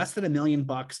for less than $1 million,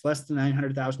 less than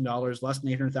 $900,000, less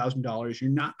than $800,000, you're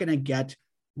not going to get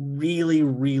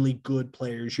really good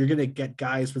players. You're going to get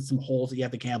guys with some holes that you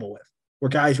have to gamble with, or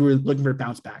guys who are looking for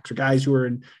bounce backs, or guys who are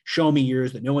in show me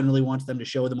years that no one really wants them to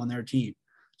show them on their team.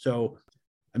 So,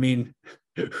 I mean,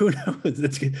 who knows?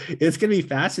 It's going to be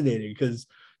fascinating because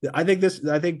I think,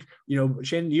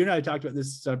 Shane, you and I talked about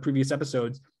this on previous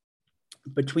episodes.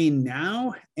 Between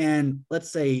now and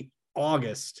let's say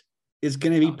August is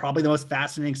going to be probably the most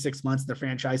fascinating 6 months in the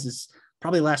franchise's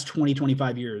probably last 20,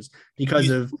 25 years because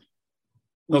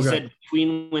we said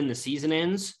between when the season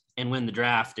ends and when the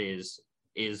draft is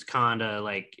kind of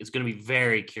it's going to be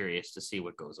very curious to see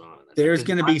what goes on. There's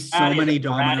going to be so many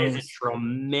dominoes.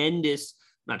 That is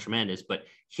not tremendous, but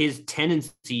his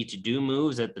tendency to do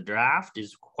moves at the draft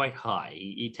is quite high.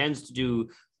 He tends to do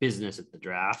business at the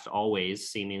draft always,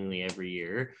 seemingly every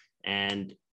year.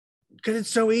 And Because it's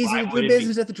so easy Why to would do it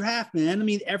business at the draft, man. I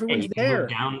mean, Hey, everyone's you can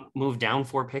there. move down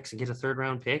 4 picks and get a 3rd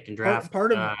round pick and draft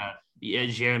Part of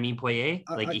Jeremy Poirier.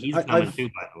 Like he's I- coming I've- too,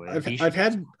 by the way.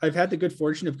 I've had the good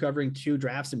fortune of covering 2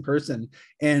 drafts in person,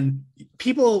 and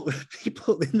people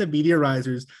in the media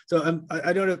risers. So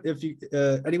I don't know if you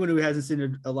anyone who hasn't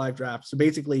seen a live draft. So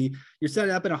basically, you're set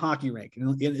up in a hockey rink,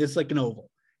 and it's like an oval.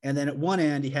 And then at one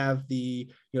end you have the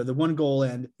one goal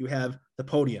end, you have the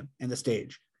podium and the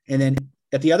stage, and then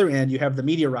at the other end you have the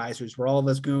media risers where all of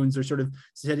us goons are sort of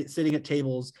sitting at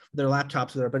tables with their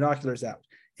laptops with their binoculars out.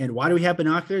 And why do we have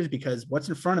binoculars? Because what's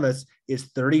in front of us is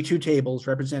 32 tables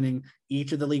representing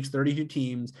each of the league's 32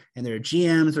 teams. And there are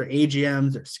GMs, there are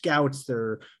AGMs, there are scouts, there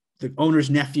are the owner's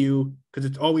nephew, because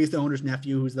it's always the owner's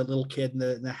nephew who's the little kid in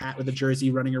the hat with the jersey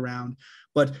running around.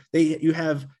 But you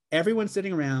have everyone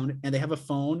sitting around and they have a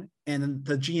phone, and then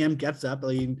the GM gets up. I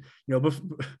mean,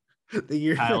 the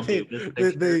year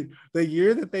the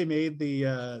year that they made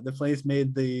the Flames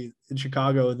made in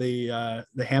Chicago the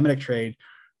Hamonic trade,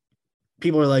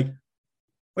 people are like,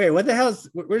 wait, what the hell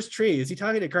where's Tree? Is he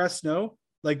talking to Carl Snow?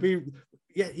 Like you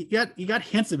got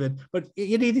hints of it, but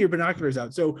you need your binoculars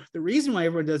out. So the reason why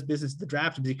everyone does business at the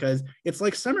draft is because it's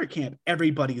like summer camp.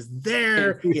 Everybody's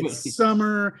there. It's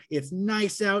summer. It's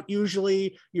nice out.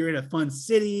 Usually you're in a fun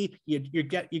city. You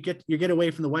get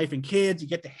away from the wife and kids. You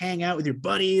get to hang out with your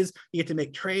buddies. You get to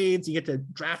make trades. You get to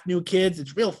draft new kids.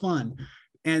 It's real fun.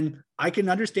 And I can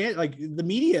understand, like, the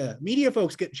media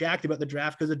folks get jacked about the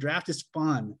draft because the draft is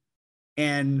fun.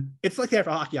 And it's like that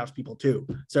for hockey ops people too.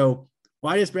 So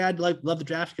why does Brad love the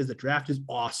draft? Because the draft is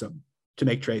awesome to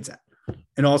make trades at,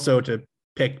 and also to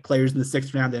pick players in the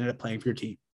 6th round that ended up playing for your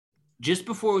team. Just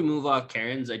before we move off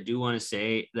Cairns, I do want to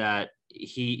say that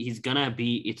he's gonna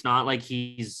be. It's not like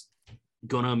he's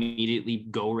gonna immediately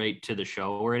go right to the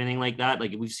show or anything like that.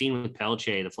 Like we've seen with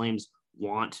Pelche, the Flames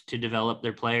want to develop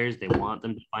their players. They want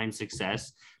them to find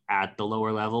success at the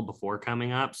lower level before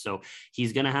coming up. So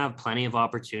he's going to have plenty of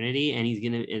opportunity, and he's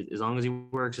going to, as long as he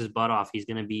works his butt off, he's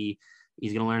going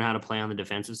to learn how to play on the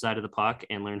defensive side of the puck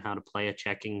and learn how to play a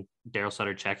Daryl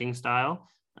Sutter checking style.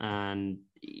 And,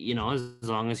 as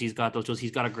long as he's got those tools,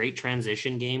 he's got a great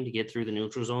transition game to get through the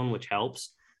neutral zone, which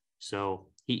helps. So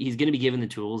he's going to be given the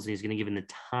tools, and he's going to given the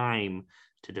time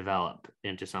to develop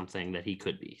into something that he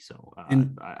could be. So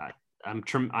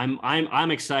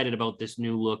I'm excited about this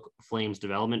new look Flames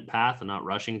development path and not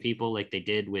rushing people like they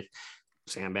did with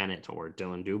Sam Bennett or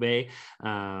Dylan Dubé.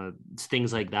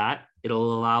 Things like that.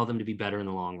 It'll allow them to be better in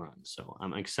the long run. So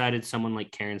I'm excited someone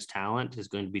like Karen's talent is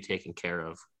going to be taken care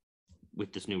of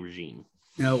with this new regime.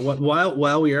 Now,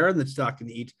 while we are on the stock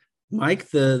to eat, Mike,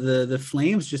 the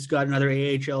Flames just got another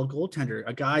AHL goaltender,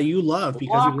 a guy you love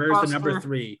because he wears the number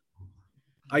 3.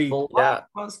 People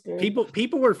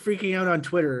were freaking out on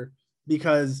Twitter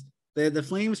because the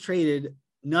Flames traded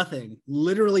nothing,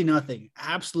 literally nothing,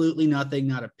 absolutely nothing,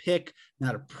 not a pick,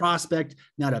 not a prospect,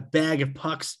 not a bag of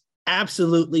pucks,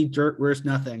 absolutely dirt worse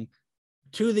nothing,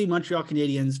 to the Montreal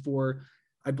Canadiens for,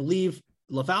 I believe,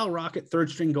 Laval Rocket 3rd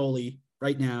string goalie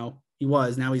right now.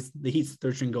 Now he's the Heat's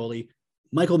 3rd string goalie,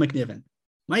 Michael McNiven.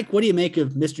 Mike, what do you make of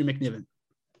Mr. McNiven?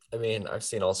 I mean, I've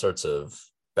seen all sorts of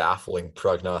baffling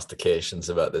prognostications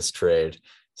about this trade,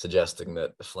 suggesting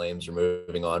that the Flames are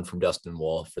moving on from Dustin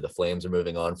Wolf, or the Flames are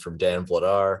moving on from Dan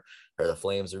Vladar, or the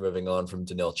Flames are moving on from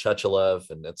Danil Chechelev.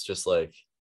 And it's just like,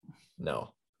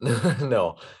 no,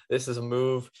 no, this is a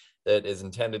move that is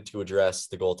intended to address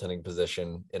the goaltending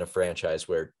position in a franchise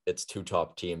where its 2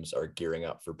 top teams are gearing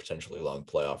up for potentially long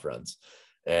playoff runs.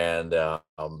 And,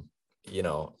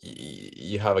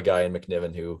 you have a guy in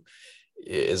McNiven who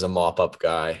is a mop-up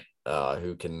guy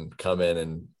who can come in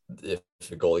and if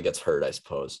the goalie gets hurt, I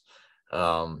suppose.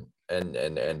 And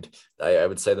I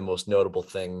would say the most notable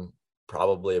thing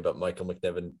probably about Michael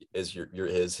McNiven is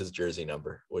his jersey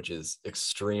number, which is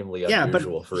extremely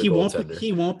unusual for a goaltender.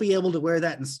 He won't be able to wear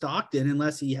that in Stockton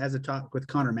unless he has a talk with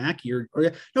Connor Mackey or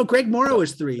no, Greg Morrow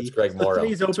is 3. It's Greg Morrow.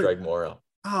 It's Greg Morrow.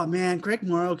 Oh man, Greg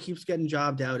Morrow keeps getting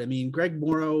jobbed out. I mean, Greg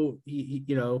Morrow, he's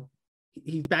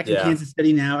back in Kansas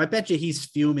City now. I bet you he's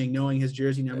fuming knowing his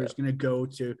jersey number is going to go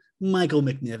to Michael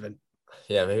McNiven.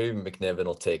 Yeah, maybe McNiven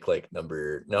will take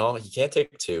no, he can't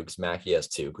take 2 because Mackey has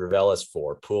 2. Gravel has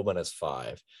 4. Poolman has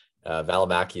 5.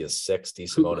 Valimaki is 6.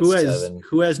 DeSimone is 7.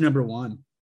 Who has number 1?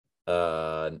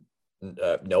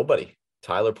 Nobody.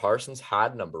 Tyler Parsons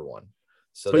had number 1.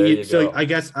 So So I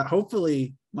guess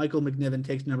hopefully Michael McNiven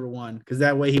takes number 1 because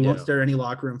that way he won't start any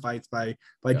locker room fights by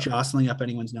jostling up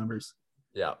anyone's numbers.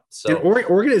 Yeah. So and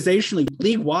organizationally,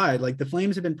 league wide, like the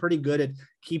Flames have been pretty good at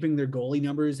keeping their goalie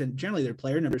numbers and generally their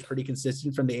player numbers pretty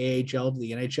consistent from the AHL to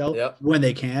the NHL when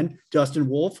they can. Dustin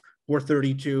Wolf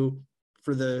 432,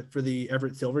 for the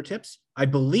Everett Silvertips. I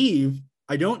believe,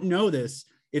 I don't know this.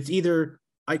 It's either,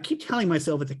 I keep telling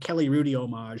myself it's a Kelly Rudy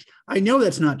homage. I know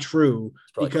that's not true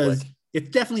because it's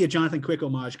definitely a Jonathan Quick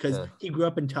homage because he grew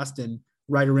up in Tustin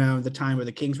right around the time where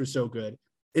the Kings were so good.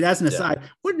 It as an aside,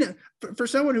 wouldn't it, for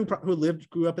someone who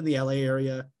grew up in the LA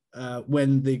area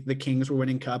when the Kings were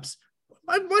winning cups,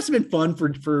 it must have been fun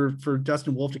for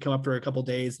Dustin Wolf to come up for a couple of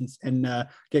days and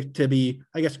get to be,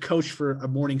 I guess, coached for a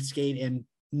morning skate and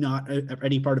not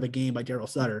any part of a game by Daryl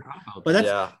Sutter. But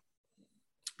that's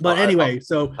But anyway,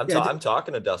 I'm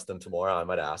talking to Dustin tomorrow. I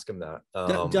might ask him that.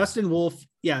 Dustin Wolf,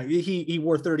 he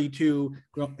wore 32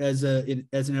 as an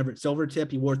Everett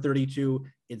Silvertip. He wore 32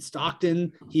 in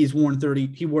Stockton. He wore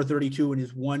 32 in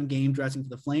his one game dressing for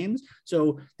the Flames.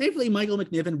 So thankfully, Michael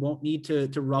McNiven won't need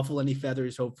to ruffle any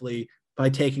feathers, hopefully, by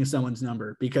taking someone's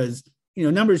number, because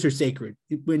numbers are sacred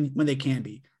when they can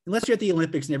be. Unless you're at the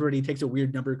Olympics and everybody takes a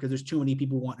weird number because there's too many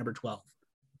people who want number 12.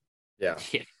 Yeah.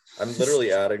 I'm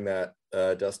literally adding that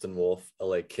Dustin Wolf,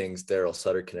 LA Kings, Daryl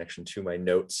Sutter connection to my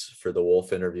notes for the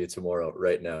Wolf interview tomorrow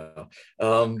right now.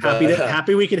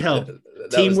 Happy we could help.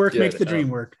 Teamwork makes the dream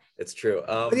work. It's true.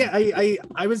 But yeah,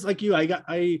 I was like you.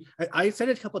 I sent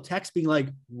a couple of texts being like,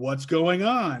 "What's going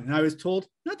on?" And I was told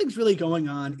nothing's really going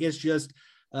on. It's just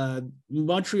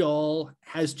Montreal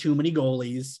has too many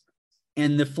goalies.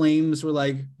 And the Flames were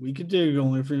like, "We could do a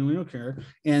goalie for you. We don't care."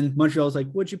 And Montreal's like,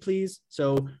 "Would you please?"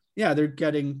 So yeah, they're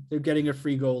getting a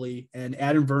free goalie, and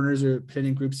Adam Werner's a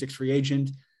pending Group 6 free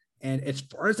agent. And as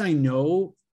far as I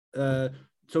know,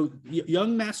 so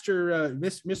young master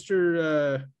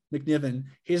Mr. McNiven,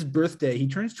 his birthday, he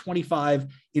turns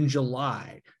 25 in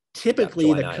July.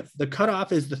 Typically, the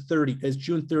cutoff is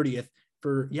June 30th.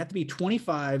 You have to be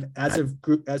 25 as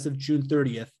of June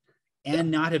 30th.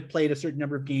 And not have played a certain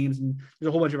number of games, and there's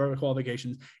a whole bunch of other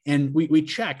qualifications. And we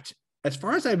checked. As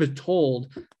far as I was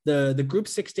told, the Group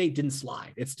 6 date didn't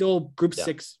slide. It's still Group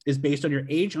 6 is based on your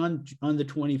age on the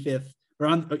 25th, or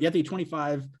you have to be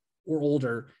 25 or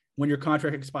older when your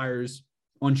contract expires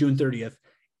on June 30th.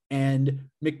 And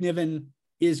McNiven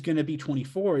is going to be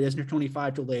 24. He doesn't turn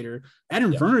 25 till later.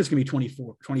 Adam Werner is going to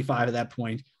be 25 at that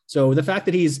point. So the fact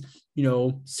that he's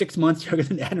 6 months younger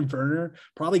than Adam Werner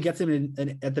probably gets him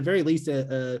in at the very least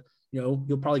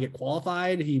he'll probably get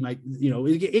qualified. He might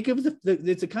it gives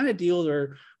it's a kind of deal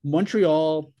where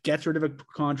Montreal gets rid of a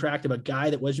contract of a guy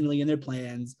that wasn't really in their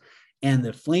plans, and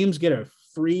the Flames get a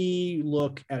free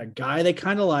look at a guy they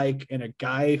kind of like, and a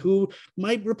guy who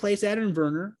might replace Adam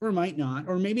Werner or might not,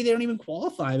 or maybe they don't even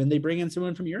qualify and they bring in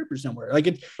someone from Europe or somewhere. Like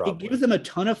it gives them a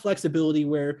ton of flexibility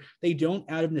where they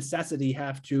don't out of necessity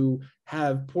have to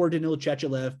have poor Danil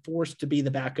Chechelev forced to be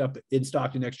the backup in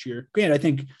Stockton next year. Granted,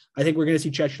 I think we're going to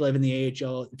see Chechelev in the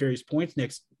AHL at various points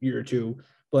next year or two,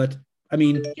 but I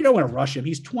mean, you don't want to rush him.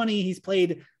 He's 20. He's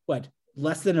played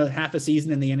less than a half a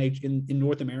season in the NHL in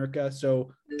North America.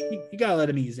 So you got to let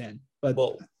him ease in. But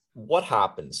what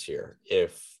happens here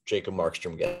if Jacob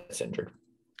Markstrom gets injured?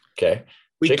 Okay.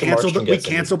 We canceled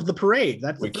the parade.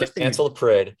 That's we cancel the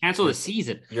parade. Cancel the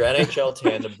season. Your NHL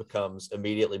tandem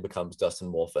immediately becomes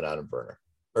Dustin Wolf and Adam Werner.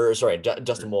 Or sorry,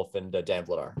 Dustin Wolf and Dan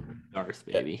Vladar. Darth,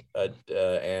 baby.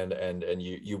 And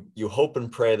you hope and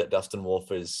pray that Dustin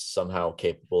Wolf is somehow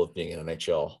capable of being an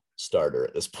NHL starter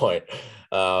at this point.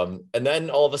 And then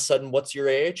all of a sudden, what's your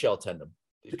AHL tandem?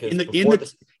 Because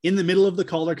in the middle of the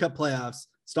Calder Cup playoffs,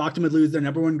 Stockton would lose their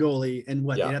number one goalie, and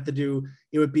they'd have to do,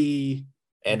 it would be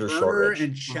Andrew Shortridge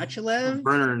and Chechelev,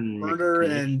 Burner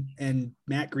and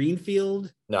Matt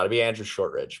Greenfield. No, it'd be Andrew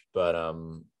Shortridge, but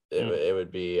it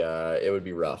would be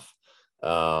rough.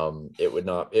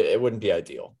 It wouldn't be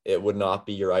ideal. It would not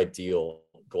be your ideal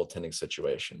goaltending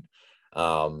situation.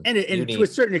 To a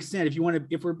certain extent,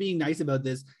 if we're being nice about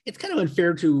this, it's kind of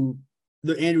unfair to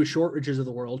the Andrew Shortridges of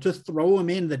the world to throw them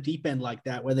in the deep end like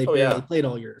that when they played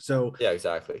all year. So yeah,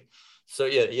 exactly. So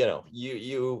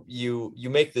you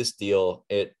make this deal.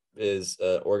 It is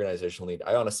organizational need.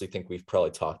 I honestly think we've probably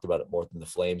talked about it more than the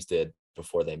Flames did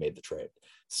before they made the trade.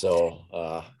 So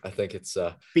I think it's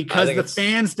because the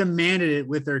fans demanded it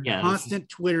with their constant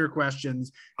Twitter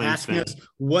questions asking us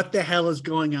what the hell is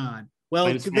going on. Well,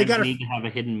 they need to have a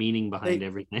hidden meaning behind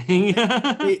everything.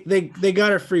 they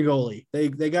got a free goalie.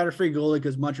 They got a free goalie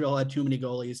because Montreal had too many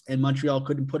goalies and Montreal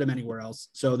couldn't put him anywhere else.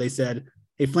 So they said,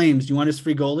 "Hey Flames, do you want us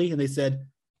free goalie?" And they said,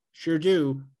 "Sure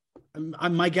do."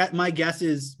 My guess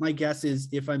is,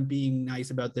 if I'm being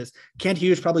nice about this, Kent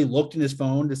Hughes probably looked in his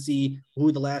phone to see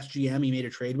who the last GM he made a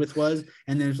trade with was,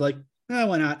 and then it's like, "Oh,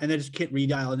 why not?" And then just Kit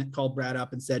redialed and called Brad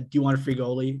up and said, "Do you want a free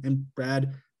goalie?" And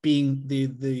Brad, being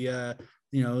the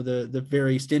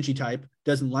very stingy type,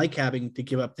 doesn't like having to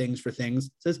give up things for things,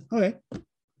 says, "Okay."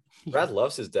 Brad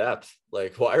loves his depth.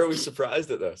 Like, why are we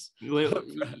surprised at this?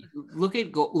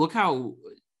 Look how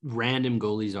random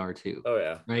goalies are too. Oh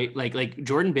yeah, right. Like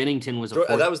Jordan Binnington was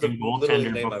that was the literally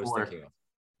goaltender name before. I was thinking of.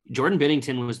 Jordan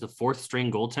Binnington was the fourth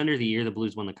string goaltender the year the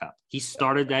Blues won the cup. He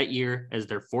started that year as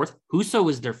their fourth. Husso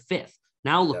was their fifth.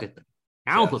 Now look at them.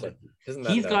 Now look at them.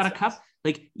 He's got a cup.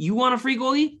 Like, you want a free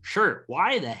goalie? Sure.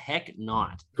 Why the heck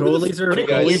not? Goalies are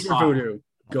voodoo.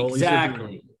 Goalies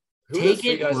exactly. Take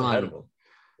it. Guys ahead of him?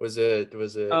 Was it?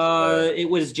 It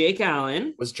was Jake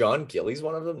Allen. Was John Gillies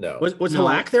one of them? No. Was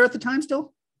Halak there at the time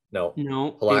still? No.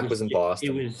 Halak was in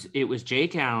Boston. It was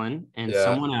Jake Allen and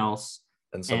someone else.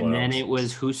 And then it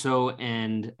was Husso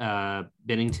and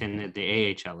Binnington at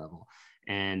the AHL level.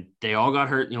 And they all got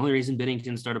hurt. The only reason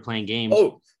Binnington started playing games.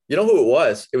 Oh, you know who it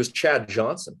was? It was Chad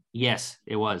Johnson. Yes,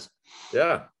 it was.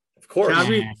 Yeah, of course.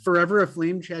 Forever a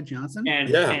Flame, Chad Johnson.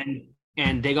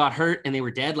 And they got hurt and they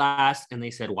were dead last. And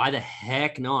they said, why the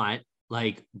heck not?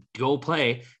 Like, go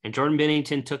play. And Jordan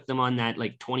Binnington took them on that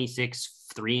like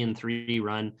 26-3-3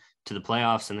 run to the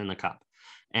playoffs and then the cup.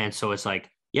 And so it's like,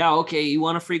 yeah, okay, you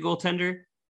want a free goaltender?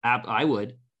 I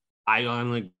would.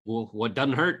 I'm like, well, what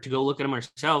doesn't hurt to go look at them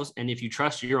ourselves? And if you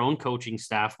trust your own coaching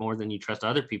staff more than you trust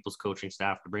other people's coaching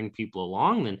staff to bring people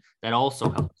along, then that also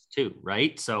helps too,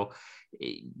 right? So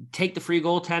take the free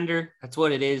goaltender. That's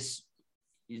what it is.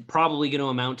 It's probably going to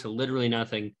amount to literally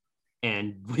nothing,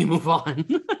 and we move on.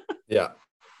 Yeah.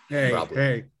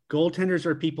 Hey, goaltenders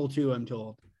are people too, I'm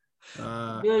told.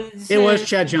 It was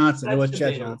Chad Johnson.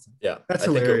 Yeah. That's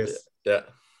hilarious. Yeah.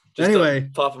 Just anyway,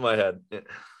 top of my head. Yeah.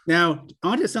 Now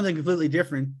on to something completely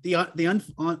different. The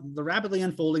rapidly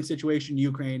unfolding situation in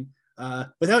Ukraine.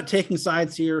 Without taking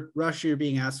sides here, Russia, you're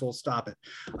being assholes. Stop it.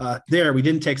 We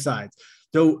didn't take sides.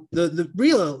 So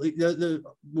without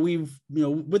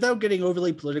getting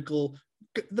overly political,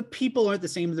 the people aren't the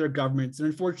same as their governments, and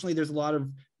unfortunately, there's a lot of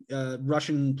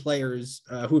Russian players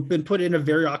who have been put in a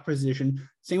very awkward position.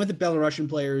 Same with the Belarusian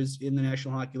players in the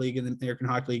National Hockey League and the American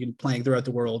Hockey League and playing throughout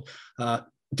the world.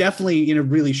 Definitely in a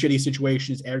really shitty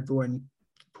situation as everyone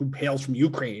who hails from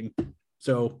Ukraine.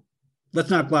 So let's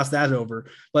not gloss that over.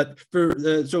 But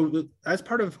as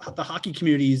part of the hockey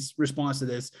community's response to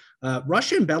this,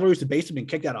 Russia and Belarus have basically been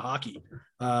kicked out of hockey.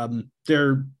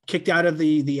 They're kicked out of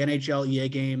the NHL EA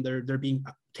game. They're being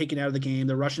taken out of the game.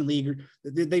 The Russian league,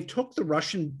 they took the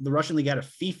Russian league out of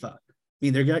FIFA. I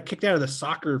mean, they got kicked out of the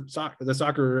soccer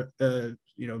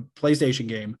PlayStation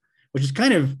game, which is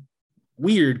kind of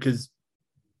weird because,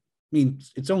 I mean,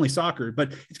 it's only soccer,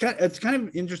 but it's kind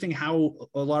of interesting how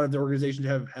a lot of the organizations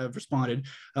have responded.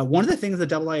 One of the things the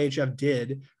IIHF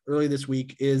did early this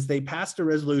week is they passed a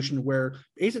resolution where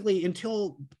basically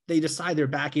until they decide they're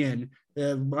back in,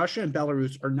 Russia and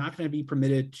Belarus are not going to be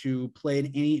permitted to play in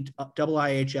any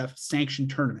IIHF sanctioned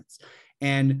tournaments.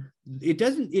 And it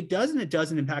doesn't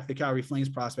impact the Calgary Flames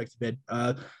prospects a bit.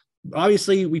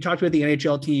 Obviously, we talked about the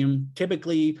NHL team.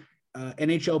 Typically,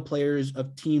 NHL players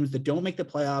of teams that don't make the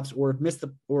playoffs or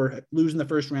or lose in the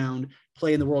first round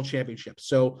play in the World Championship.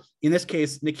 So in this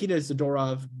case, Nikita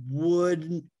Zadorov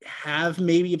would have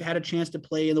had a chance to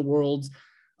play in the Worlds.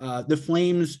 The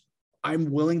Flames,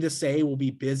 I'm willing to say, will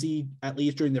be busy at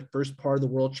least during the first part of the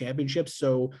World Championship.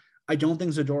 So I don't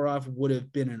think Zadorov would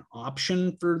have been an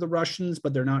option for the Russians,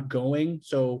 but they're not going.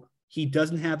 So he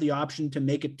doesn't have the option to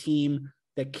make a team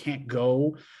that can't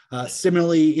go.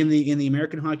 Similarly, in the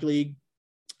American Hockey League,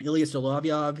 Ilya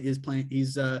Solovyov is playing.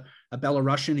 He's a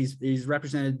Belarusian. He's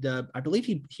represented. I believe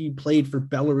he played for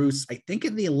Belarus. I think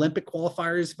in the Olympic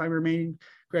qualifiers, if I'm remembering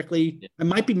correctly. Yeah. I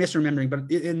might be misremembering, but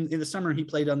in the summer he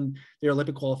played on their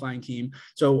Olympic qualifying team.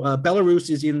 So Belarus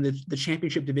is in the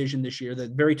championship division this year, the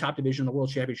very top division of the World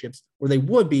Championships, where they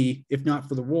would be if not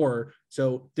for the war.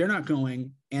 So they're not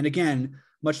going. And again,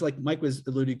 much like Mike was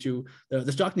alluding to,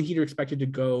 the Stockton Heat are expected to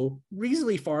go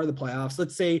reasonably far in the playoffs.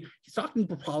 Let's say Stockton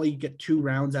will probably get 2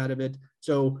 rounds out of it.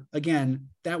 So again,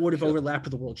 that would have overlapped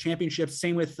with the World Championships.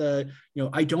 Same with,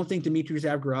 I don't think Dmitry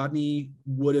Zavgorodny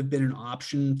would have been an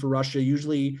option for Russia.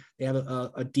 Usually they have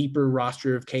a deeper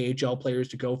roster of KHL players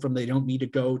to go from. They don't need to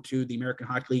go to the American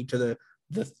Hockey League to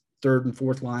the third and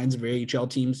fourth lines of AHL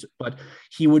teams, but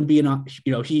he wouldn't be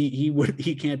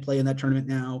he can't play in that tournament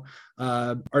now.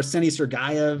 Arseny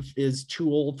Sergayev is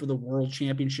too old for the World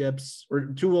Championships or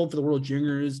too old for the World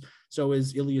Juniors. So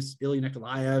is Ilya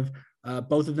Nikolaev.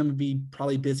 Both of them would be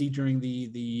probably busy during the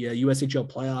USHL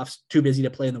playoffs, too busy to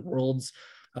play in the Worlds.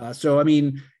 So I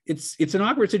mean, it's an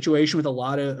awkward situation with a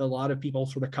lot of people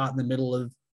sort of caught in the middle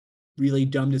of really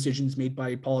dumb decisions made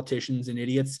by politicians and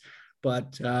idiots.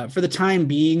 But for the time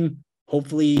being,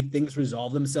 hopefully things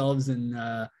resolve themselves in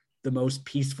the most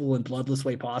peaceful and bloodless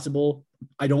way possible.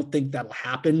 I don't think that'll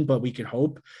happen, but we can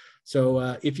hope.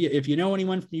 So if you know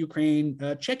anyone from Ukraine,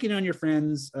 check in on your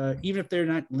friends, even if they're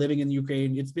not living in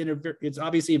Ukraine. It's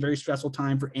obviously a very stressful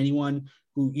time for anyone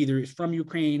who either is from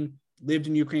Ukraine, lived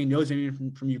in Ukraine, knows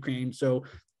anyone from Ukraine. So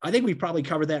I think we've probably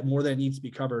covered that more than it needs to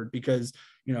be covered because,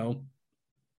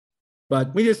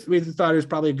 but we just thought it was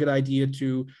probably a good idea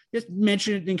to just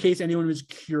mention it in case anyone was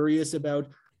curious about,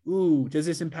 does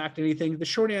this impact anything? The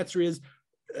short answer is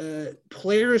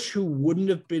players who wouldn't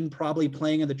have been probably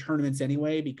playing in the tournaments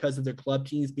anyway because of their club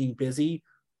teams being busy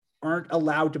aren't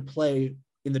allowed to play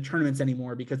in the tournaments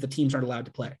anymore because the teams aren't allowed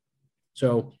to play.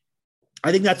 So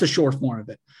I think that's the short form of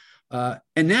it.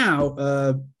 And now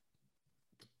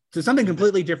to something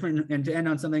completely different and to end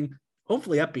on something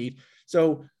hopefully upbeat.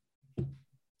 So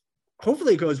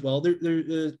hopefully it goes well.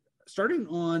 They're starting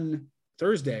on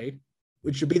Thursday,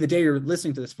 which should be the day you're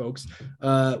listening to this, folks.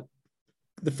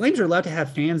 The Flames are allowed to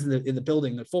have fans in the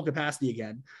building at full capacity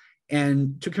again.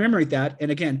 And to commemorate that, and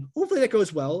again, hopefully that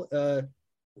goes well.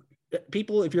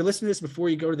 People, if you're listening to this before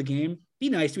you go to the game, be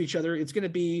nice to each other. It's going to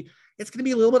be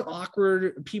a little bit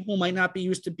awkward. People might not be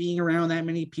used to being around that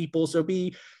many people. So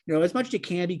be, as much as you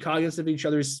can, be cognizant of each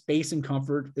other's space and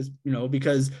comfort,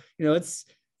 because,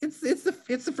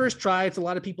 it's the first try. It's a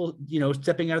lot of people,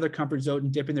 stepping out of their comfort zone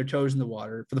and dipping their toes in the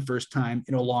water for the first time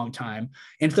in a long time.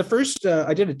 And it's the first,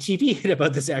 I did a TV hit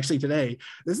about this actually today.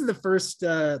 This is the first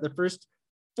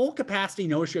full capacity,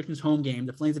 no restrictions home game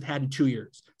the Flames have had in 2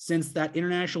 years since that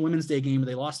International Women's Day game where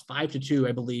they lost 5-2,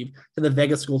 I believe, to the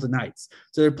Vegas Golden Knights.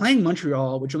 So they're playing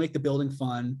Montreal, which will make the building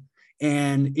fun.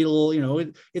 And it'll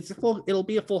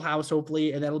be a full house,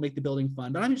 hopefully, and that'll make the building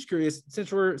fun. But I'm just curious,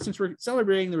 since we're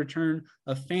celebrating the return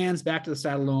of fans back to the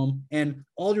Saddledome, and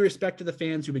all due respect to the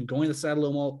fans who've been going to the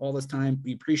Saddledome all this time,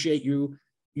 we appreciate you.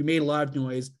 You made a lot of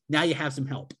noise. Now you have some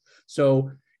help.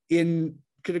 So to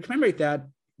commemorate that,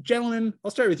 gentlemen, I'll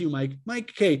start with you, Mike.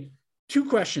 Mike, okay, 2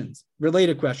 questions,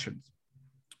 related questions.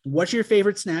 What's your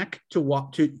favorite snack to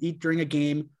eat during a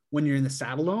game when you're in the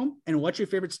Saddledome, and what's your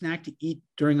favorite snack to eat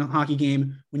during a hockey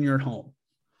game when you're at home?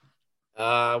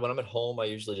 When I'm at home, I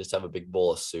usually just have a big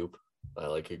bowl of soup. I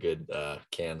like a good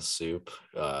canned soup.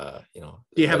 Do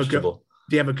you have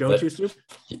a go-to soup?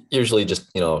 Usually just,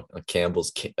 a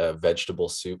Campbell's vegetable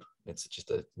soup. It's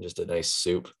just a nice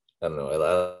soup. I don't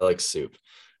know. I like soup.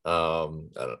 I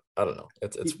don't know.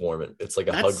 It's warm. It's like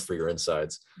a hug for your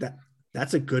insides.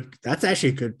 That's actually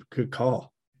a good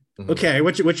call. Mm-hmm. Okay,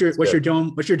 what's your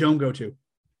dome go to?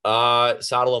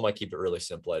 Saddledome, I keep it really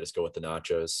simple. I just go with the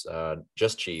nachos,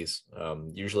 just cheese.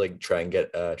 Usually try and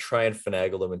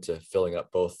finagle them into filling up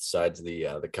both sides of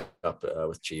the cup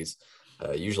with cheese.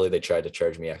 Usually they try to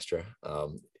charge me extra.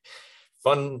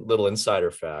 Fun little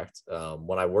insider fact: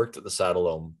 when I worked at the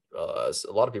Saddledome, a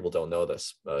lot of people don't know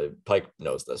this. Pike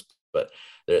knows this, but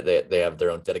they have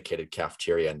their own dedicated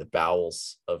cafeteria in the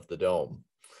bowels of the dome.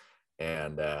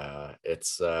 And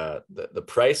it's the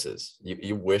prices.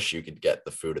 You wish you could get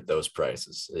the food at those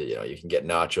prices. You can get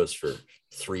nachos for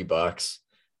 $3,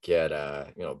 get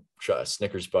a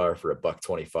Snickers bar for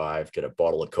 $1.25, get a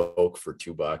bottle of Coke for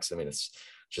 $2. I mean, it's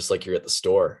just like you're at the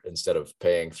store instead of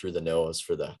paying through the nose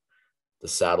for the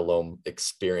Saddledome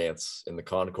experience in the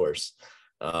concourse.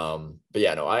 But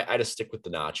yeah, no, I just stick with the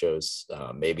nachos.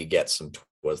 Maybe get some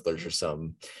Twizzlers or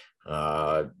some.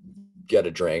 Get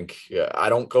a drink. I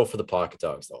don't go for the pocket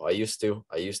dogs though. I used to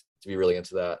be really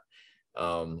into that.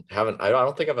 I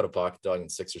don't think I've had a pocket dog in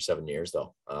 6 or 7 years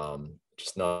though.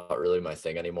 Just not really my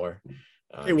thing anymore.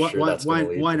 Hey, why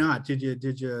not? Did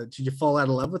you fall out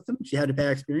of love with them? Did you have a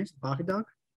bad experience with pocket dog?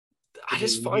 I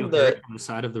just find on the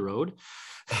side of the road.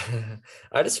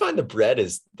 I just find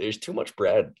there's too much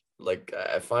bread. Like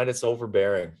I find it's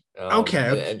overbearing.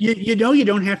 Okay. You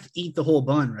don't have to eat the whole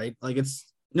bun, right? Like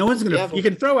no one's going to, you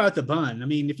can throw out the bun. I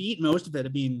mean, if you eat most of it,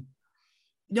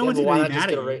 no one's going to be mad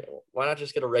at you. Why not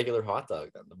just get a regular hot dog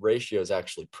then? The ratio is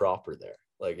actually proper there.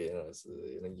 Like,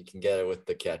 you can get it with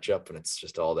the ketchup and it's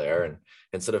just all there. And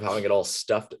instead of having it all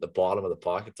stuffed at the bottom of the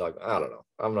pocket dog, I don't know.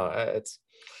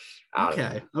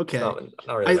 Okay.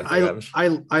 Not really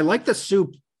I like the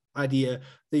soup idea.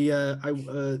 I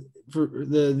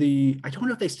don't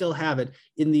know if they still have it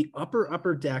in the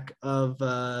upper deck of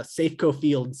Safeco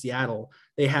Field in Seattle.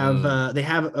 They have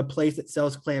a place that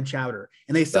sells clam chowder,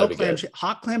 and they sell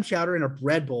hot clam chowder in a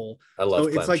bread bowl. I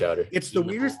love clam chowder. It's the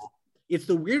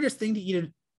weirdest thing to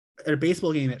eat at a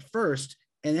baseball game at first,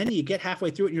 and then you get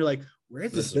halfway through it and you're like, where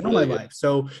has this been all my life?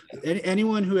 So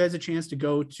anyone who has a chance to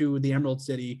go to the Emerald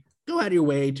City, go out of your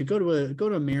way to go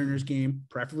to a Mariners game,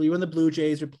 preferably when the Blue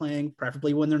Jays are playing,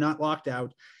 preferably when they're not locked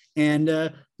out, and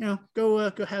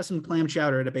go have some clam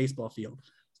chowder at a baseball field.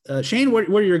 Shane, what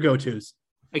are your go-tos?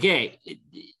 Okay,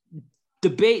 The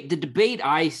debate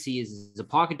I see is a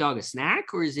pocket dog a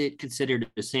snack, or is it considered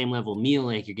the same level meal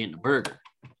like you're getting a burger?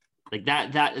 Like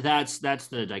that's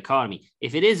the dichotomy.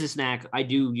 If it is a snack, I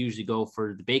do usually go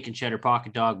for the bacon cheddar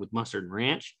pocket dog with mustard and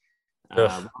ranch.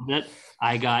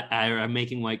 I'm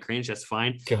making white cringe. That's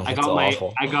fine. God,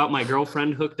 I got my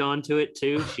girlfriend hooked onto it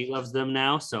too. She loves them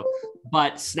now. So,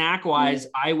 but snack wise,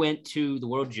 I went to the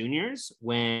World Juniors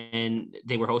when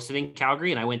they were hosted in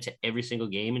Calgary, and I went to every single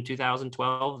game in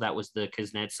 2012. That was the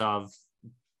Kuznetsov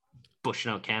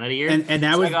pushing out Canada year. And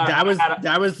that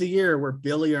was the year where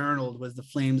Billy Arnold was the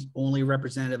Flames' only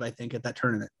representative, I think, at that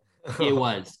tournament. It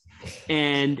was.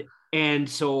 And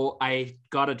so I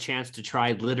got a chance to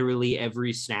try literally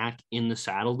every snack in the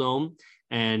Saddle Dome,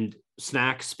 and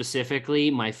snack specifically,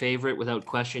 my favorite without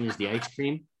question is the ice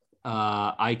cream.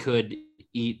 I could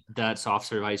eat that soft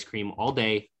serve ice cream all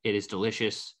day. It is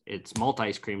delicious. It's malt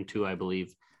ice cream too, I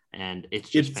believe. And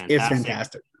it's fantastic. It's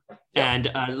fantastic. And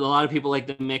a lot of people like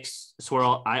the mix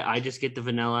swirl. I just get the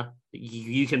vanilla.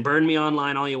 You can burn me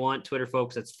online all you want, Twitter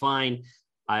folks. That's fine.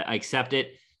 I accept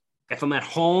it. If I'm at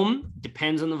home,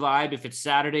 depends on the vibe. If it's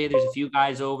Saturday, there's a few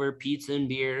guys over, pizza and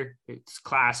beer. It's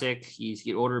classic.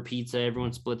 You order a pizza,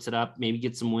 everyone splits it up, maybe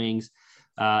get some wings.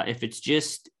 If it's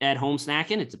just at home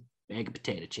snacking, it's a bag of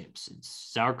potato chips.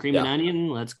 It's sour cream and onion.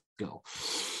 Let's go.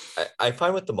 I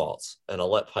find with the malts, and I'll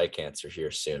let Pike answer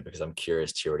here soon because I'm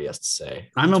curious to hear what he has to say.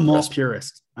 I'm a malt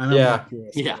purist. Yeah.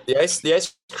 The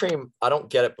ice cream, I don't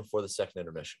get it before the second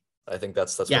intermission. I think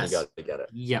that's when you got to get it.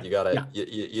 Yeah. You gotta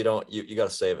you got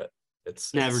to save it.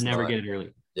 It's never not, get it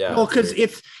early. Yeah. Well, because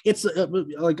it's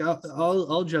like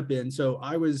I'll jump in. So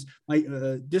I was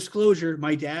my disclosure.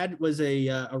 My dad was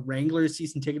a Wrangler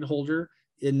season ticket holder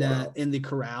in the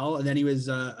Corral, and then he was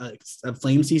a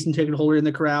Flame season ticket holder in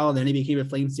the Corral, and then he became a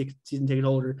Flame season ticket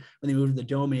holder when they moved to the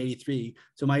Dome in '83.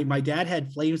 So my dad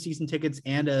had Flame season tickets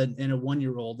and a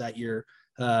 1-year-old that year,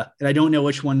 and I don't know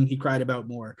which one he cried about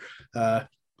more.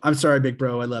 I'm sorry, big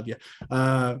bro, I love you.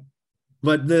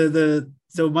 But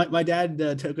so my dad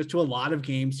took us to a lot of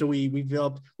games. So we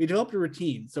developed a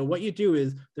routine. So what you do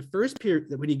is the first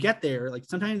period, when you get there, like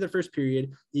sometimes the first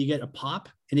period, you get a pop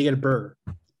and you get a burger,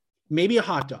 maybe a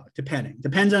hot dog,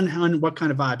 depends on what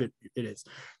kind of vibe it is.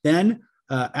 Then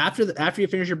after you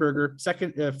finish your burger,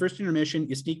 first intermission,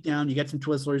 you sneak down, you get some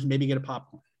Twizzlers, maybe get a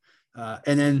popcorn.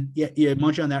 And then you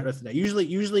munch on that rest of the day.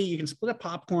 Usually you can split up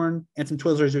popcorn and some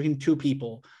Twizzlers between 2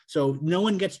 people. So no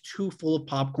one gets too full of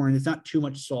popcorn. It's not too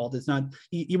much salt. It's not,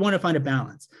 you want to find a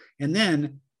balance. And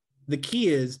then the key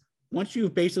is once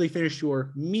you've basically finished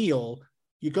your meal,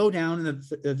 you go down in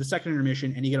the second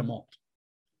intermission and you get a malt.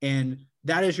 And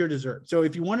that is your dessert. So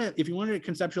if you want to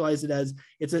conceptualize it as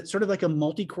it's a sort of like a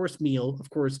multi-course meal, of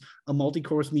course, a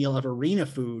multi-course meal of arena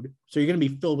food. So you're going to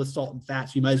be filled with salt and fat.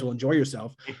 So you might as well enjoy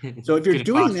yourself. So if you're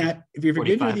doing that, if you're going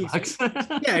to do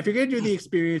if you're going to do the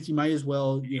experience, you might as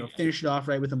well, finish it off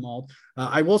right with a malt.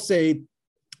 I will say,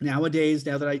 nowadays,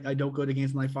 now that I don't go to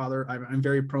games with my father, I'm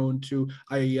very prone to,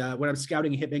 when I'm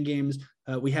scouting Hitman games,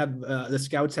 we have, the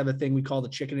scouts have a thing we call the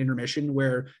chicken intermission,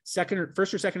 where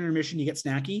first or second intermission, you get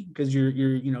snacky because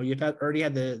you've already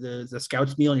had the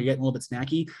scouts meal and you're getting a little bit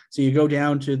snacky. So you go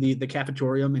down to the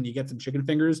cafetorium and you get some chicken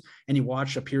fingers and you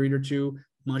watch a period or two,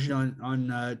 munch it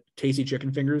on tasty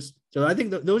chicken fingers. So I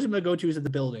think those are my go-tos at the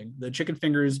building, the chicken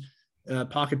fingers,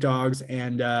 pocket dogs,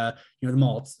 and the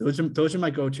malts. Those are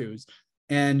my go-tos.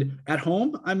 And at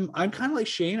home, I'm kind of like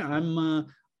Shane.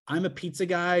 I'm a pizza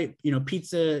guy.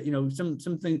 Pizza.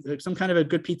 Some kind of a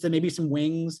good pizza, maybe some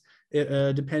wings,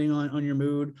 depending on your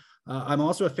mood. I'm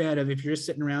also a fan of, if you're just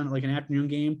sitting around like an afternoon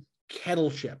game,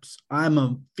 kettle chips. I'm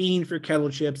a fiend for kettle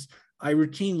chips. I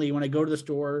routinely, when I go to the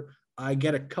store, I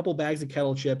get a couple bags of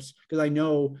kettle chips because I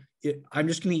know I'm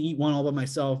just going to eat one all by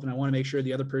myself, and I want to make sure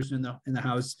the other person in the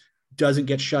house doesn't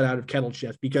get shut out of kettle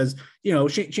chips, because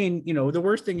Shane, the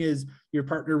worst thing is your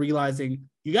partner realizing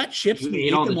you got chips, you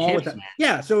eat all them the all chips, with that. man.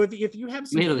 Yeah, so if you have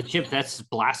some, the chips, that's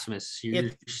blasphemous.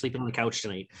 You're sleeping on the couch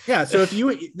tonight. Yeah, so if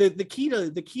you the key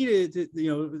to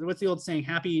what's the old saying,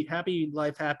 happy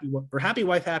life, happy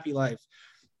wife, happy life.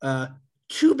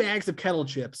 2 bags of kettle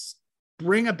chips,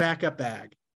 bring a backup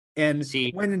bag, and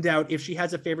when in doubt, if she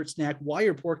has a favorite snack while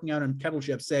you're porking out on kettle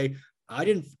chips, say, I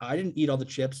didn't eat all the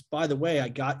chips. By the way, I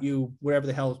got you whatever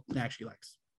the hell snack she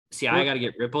likes. See, I got to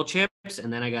get Ripple chips,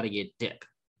 and then I got to get dip.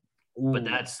 Ooh. But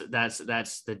that's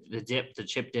the dip. The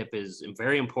chip dip is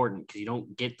very important because you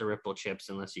don't get the Ripple chips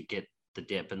unless you get the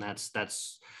dip, and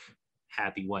that's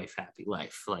happy wife, happy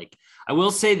life. Like, I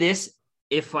will say this: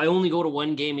 if I only go to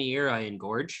 1 game a year, I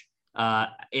engorge.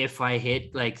 If I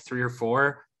hit like 3 or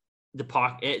 4,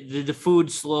 the food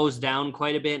slows down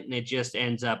quite a bit, and it just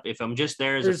ends up, if I'm just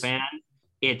there as a fan,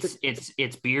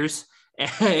 it's beers.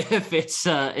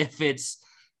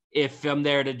 If I'm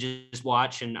there to just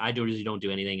watch, and I usually don't do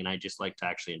anything, and I just like to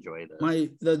actually enjoy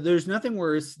there's nothing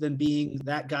worse than being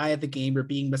that guy at the game or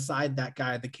being beside that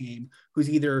guy at the game who's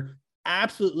either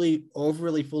absolutely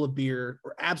overly full of beer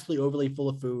or absolutely overly full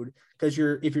of food. Because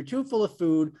if you're too full of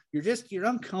food, you're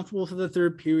uncomfortable for the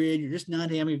third period. You're just not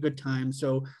having a good time.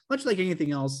 So much like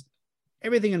anything else,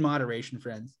 everything in moderation,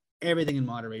 friends. Everything in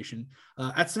moderation.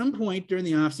 At some point during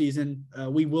the off season,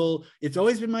 it's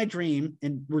always been my dream,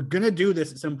 and we're going to do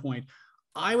this at some point.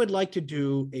 I would like to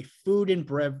do a food and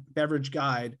beverage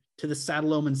guide to the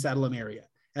Saddledome and Saddledome area.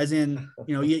 As in,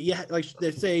 you like they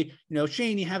say,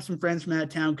 Shane, you have some friends from out of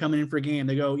town coming in for a game.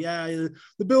 They go, yeah,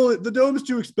 the dome is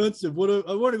too expensive. I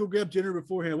want to go grab dinner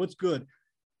beforehand. What's good?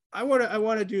 I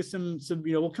want to do some,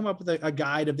 we'll come up with a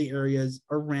guide of the areas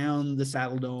around the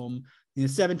Saddledome,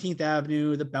 17th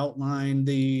Avenue, the Beltline,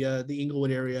 the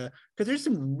Inglewood area, because there's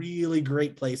some really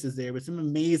great places there with some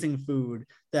amazing food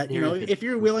that, if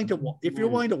you're willing to walk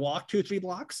 2-3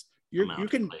 blocks, you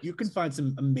can find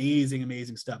some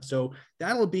amazing stuff. So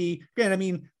that'll be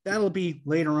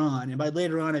later on. And by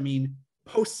later on, I mean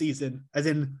postseason, as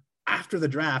in after the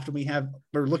draft, and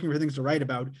we're looking for things to write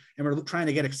about, and we're trying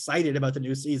to get excited about the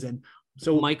new season.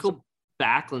 So Michael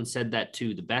Backlund said that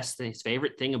too. His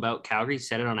favorite thing about Calgary, he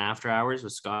said it on After Hours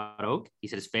with Scott Oak. He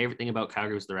said his favorite thing about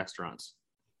Calgary was the restaurants.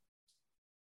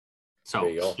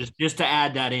 So just to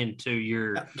add that into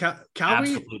your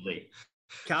Calgary, absolutely.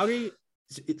 Calgary,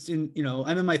 it's in,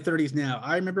 I'm in my 30s now.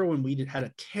 I remember when we had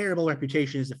a terrible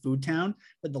reputation as a food town,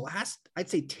 but the last, I'd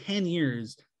say 10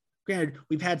 years, granted,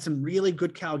 we've had some really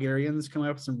good Calgarians come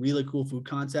up with some really cool food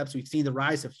concepts. We've seen the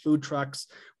rise of food trucks.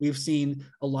 We've seen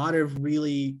a lot of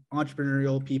really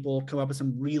entrepreneurial people come up with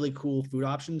some really cool food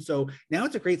options. So now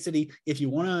it's a great city. If you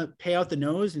want to pay out the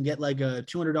nose and get like a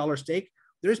 $200 steak,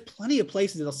 there's plenty of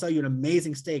places that'll sell you an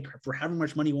amazing steak for however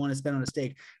much money you want to spend on a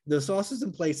steak. There's also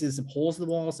some places, some holes in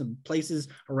the wall, some places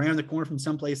around the corner from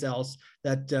someplace else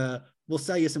that will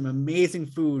sell you some amazing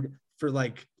food for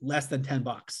like less than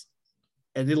 $10.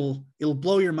 And it'll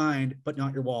blow your mind, but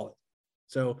not your wallet.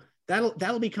 So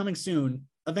that'll be coming soon,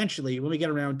 eventually, when we get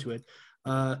around to it.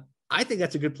 I think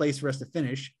that's a good place for us to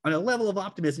finish on a level of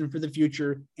optimism for the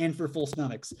future and for full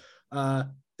stomachs.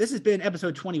 This has been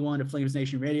episode 21 of Flames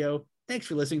Nation Radio. Thanks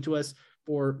for listening to us.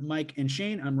 For Mike and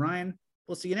Shane, I'm Ryan.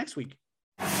 We'll see you next week.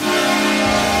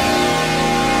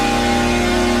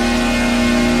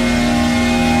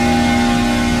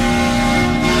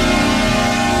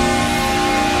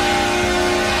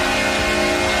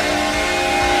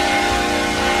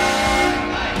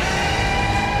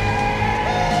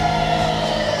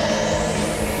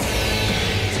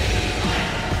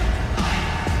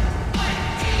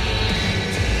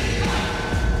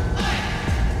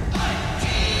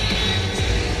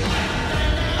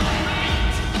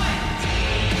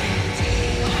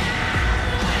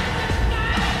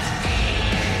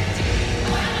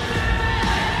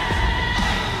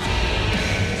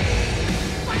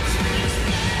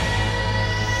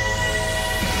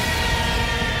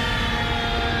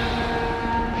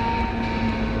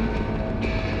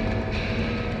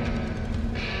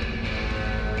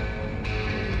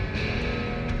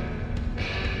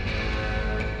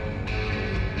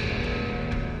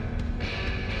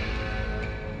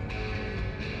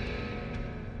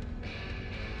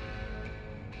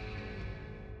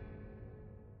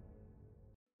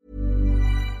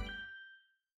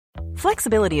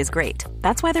 Flexibility is great.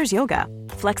 That's why there's yoga.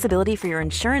 Flexibility for your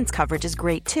insurance coverage is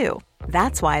great too.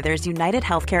 That's why there's United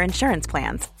Healthcare Insurance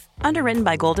Plans. Underwritten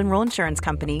by Golden Rule Insurance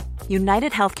Company,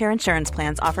 United Healthcare Insurance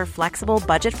Plans offer flexible,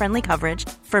 budget-friendly coverage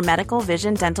for medical,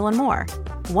 vision, dental, and more.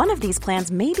 One of these plans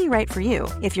may be right for you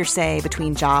if you're, say,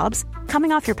 between jobs,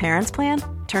 coming off your parents' plan,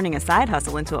 turning a side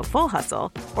hustle into a full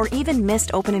hustle, or even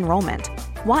missed open enrollment.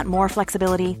 Want more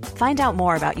flexibility? Find out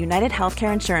more about United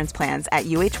Healthcare Insurance Plans at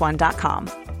uh1.com.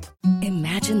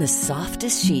 Imagine the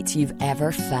softest sheets you've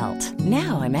ever felt.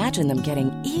 Now imagine them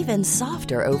getting even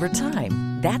softer over time.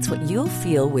 That's what you'll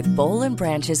feel with Boll &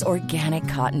 Branch's organic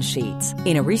cotton sheets.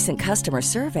 In a recent customer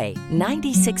survey,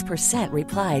 96%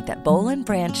 replied that Boll &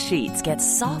 Branch sheets get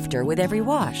softer with every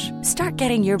wash. Start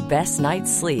getting your best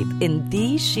night's sleep in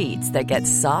these sheets that get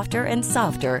softer and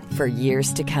softer for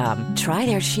years to come. Try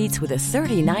their sheets with a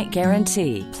 30-night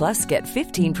guarantee. Plus, get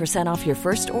 15% off your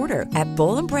first order at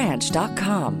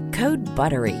bollandbranch.com. Code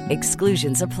BUTTERY.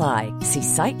 Exclusions apply. See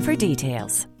site for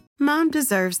details. Mom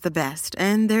deserves the best,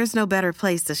 and there's no better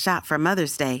place to shop for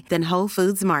Mother's Day than Whole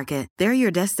Foods Market. They're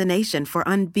your destination for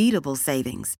unbeatable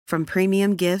savings, from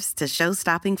premium gifts to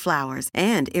show-stopping flowers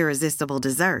and irresistible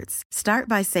desserts. Start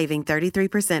by saving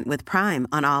 33% with Prime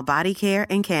on all body care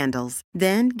and candles.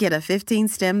 Then get a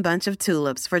 15-stem bunch of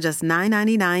tulips for just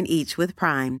 $9.99 each with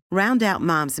Prime. Round out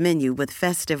Mom's menu with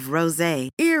festive rosé,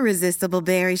 irresistible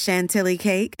berry chantilly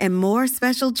cake, and more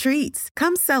special treats.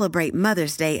 Come celebrate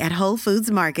Mother's Day at Whole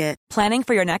Foods Market. Planning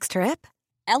for your next trip?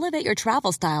 Elevate your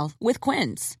travel style with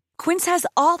Quince. Quince has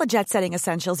all the jet-setting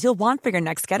essentials you'll want for your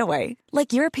next getaway,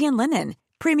 like European linen,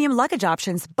 premium luggage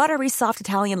options, buttery soft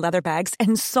Italian leather bags,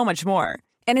 and so much more.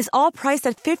 And is all priced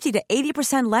at 50 to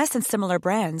 80% less than similar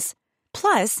brands.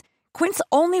 Plus, Quince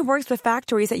only works with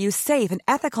factories that use safe and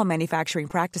ethical manufacturing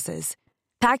practices.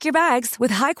 Pack your bags with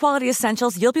high-quality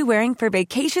essentials you'll be wearing for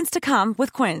vacations to come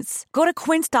with Quince. Go to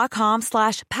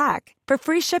quince.com/pack for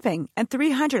free shipping and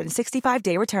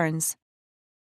 365-day returns.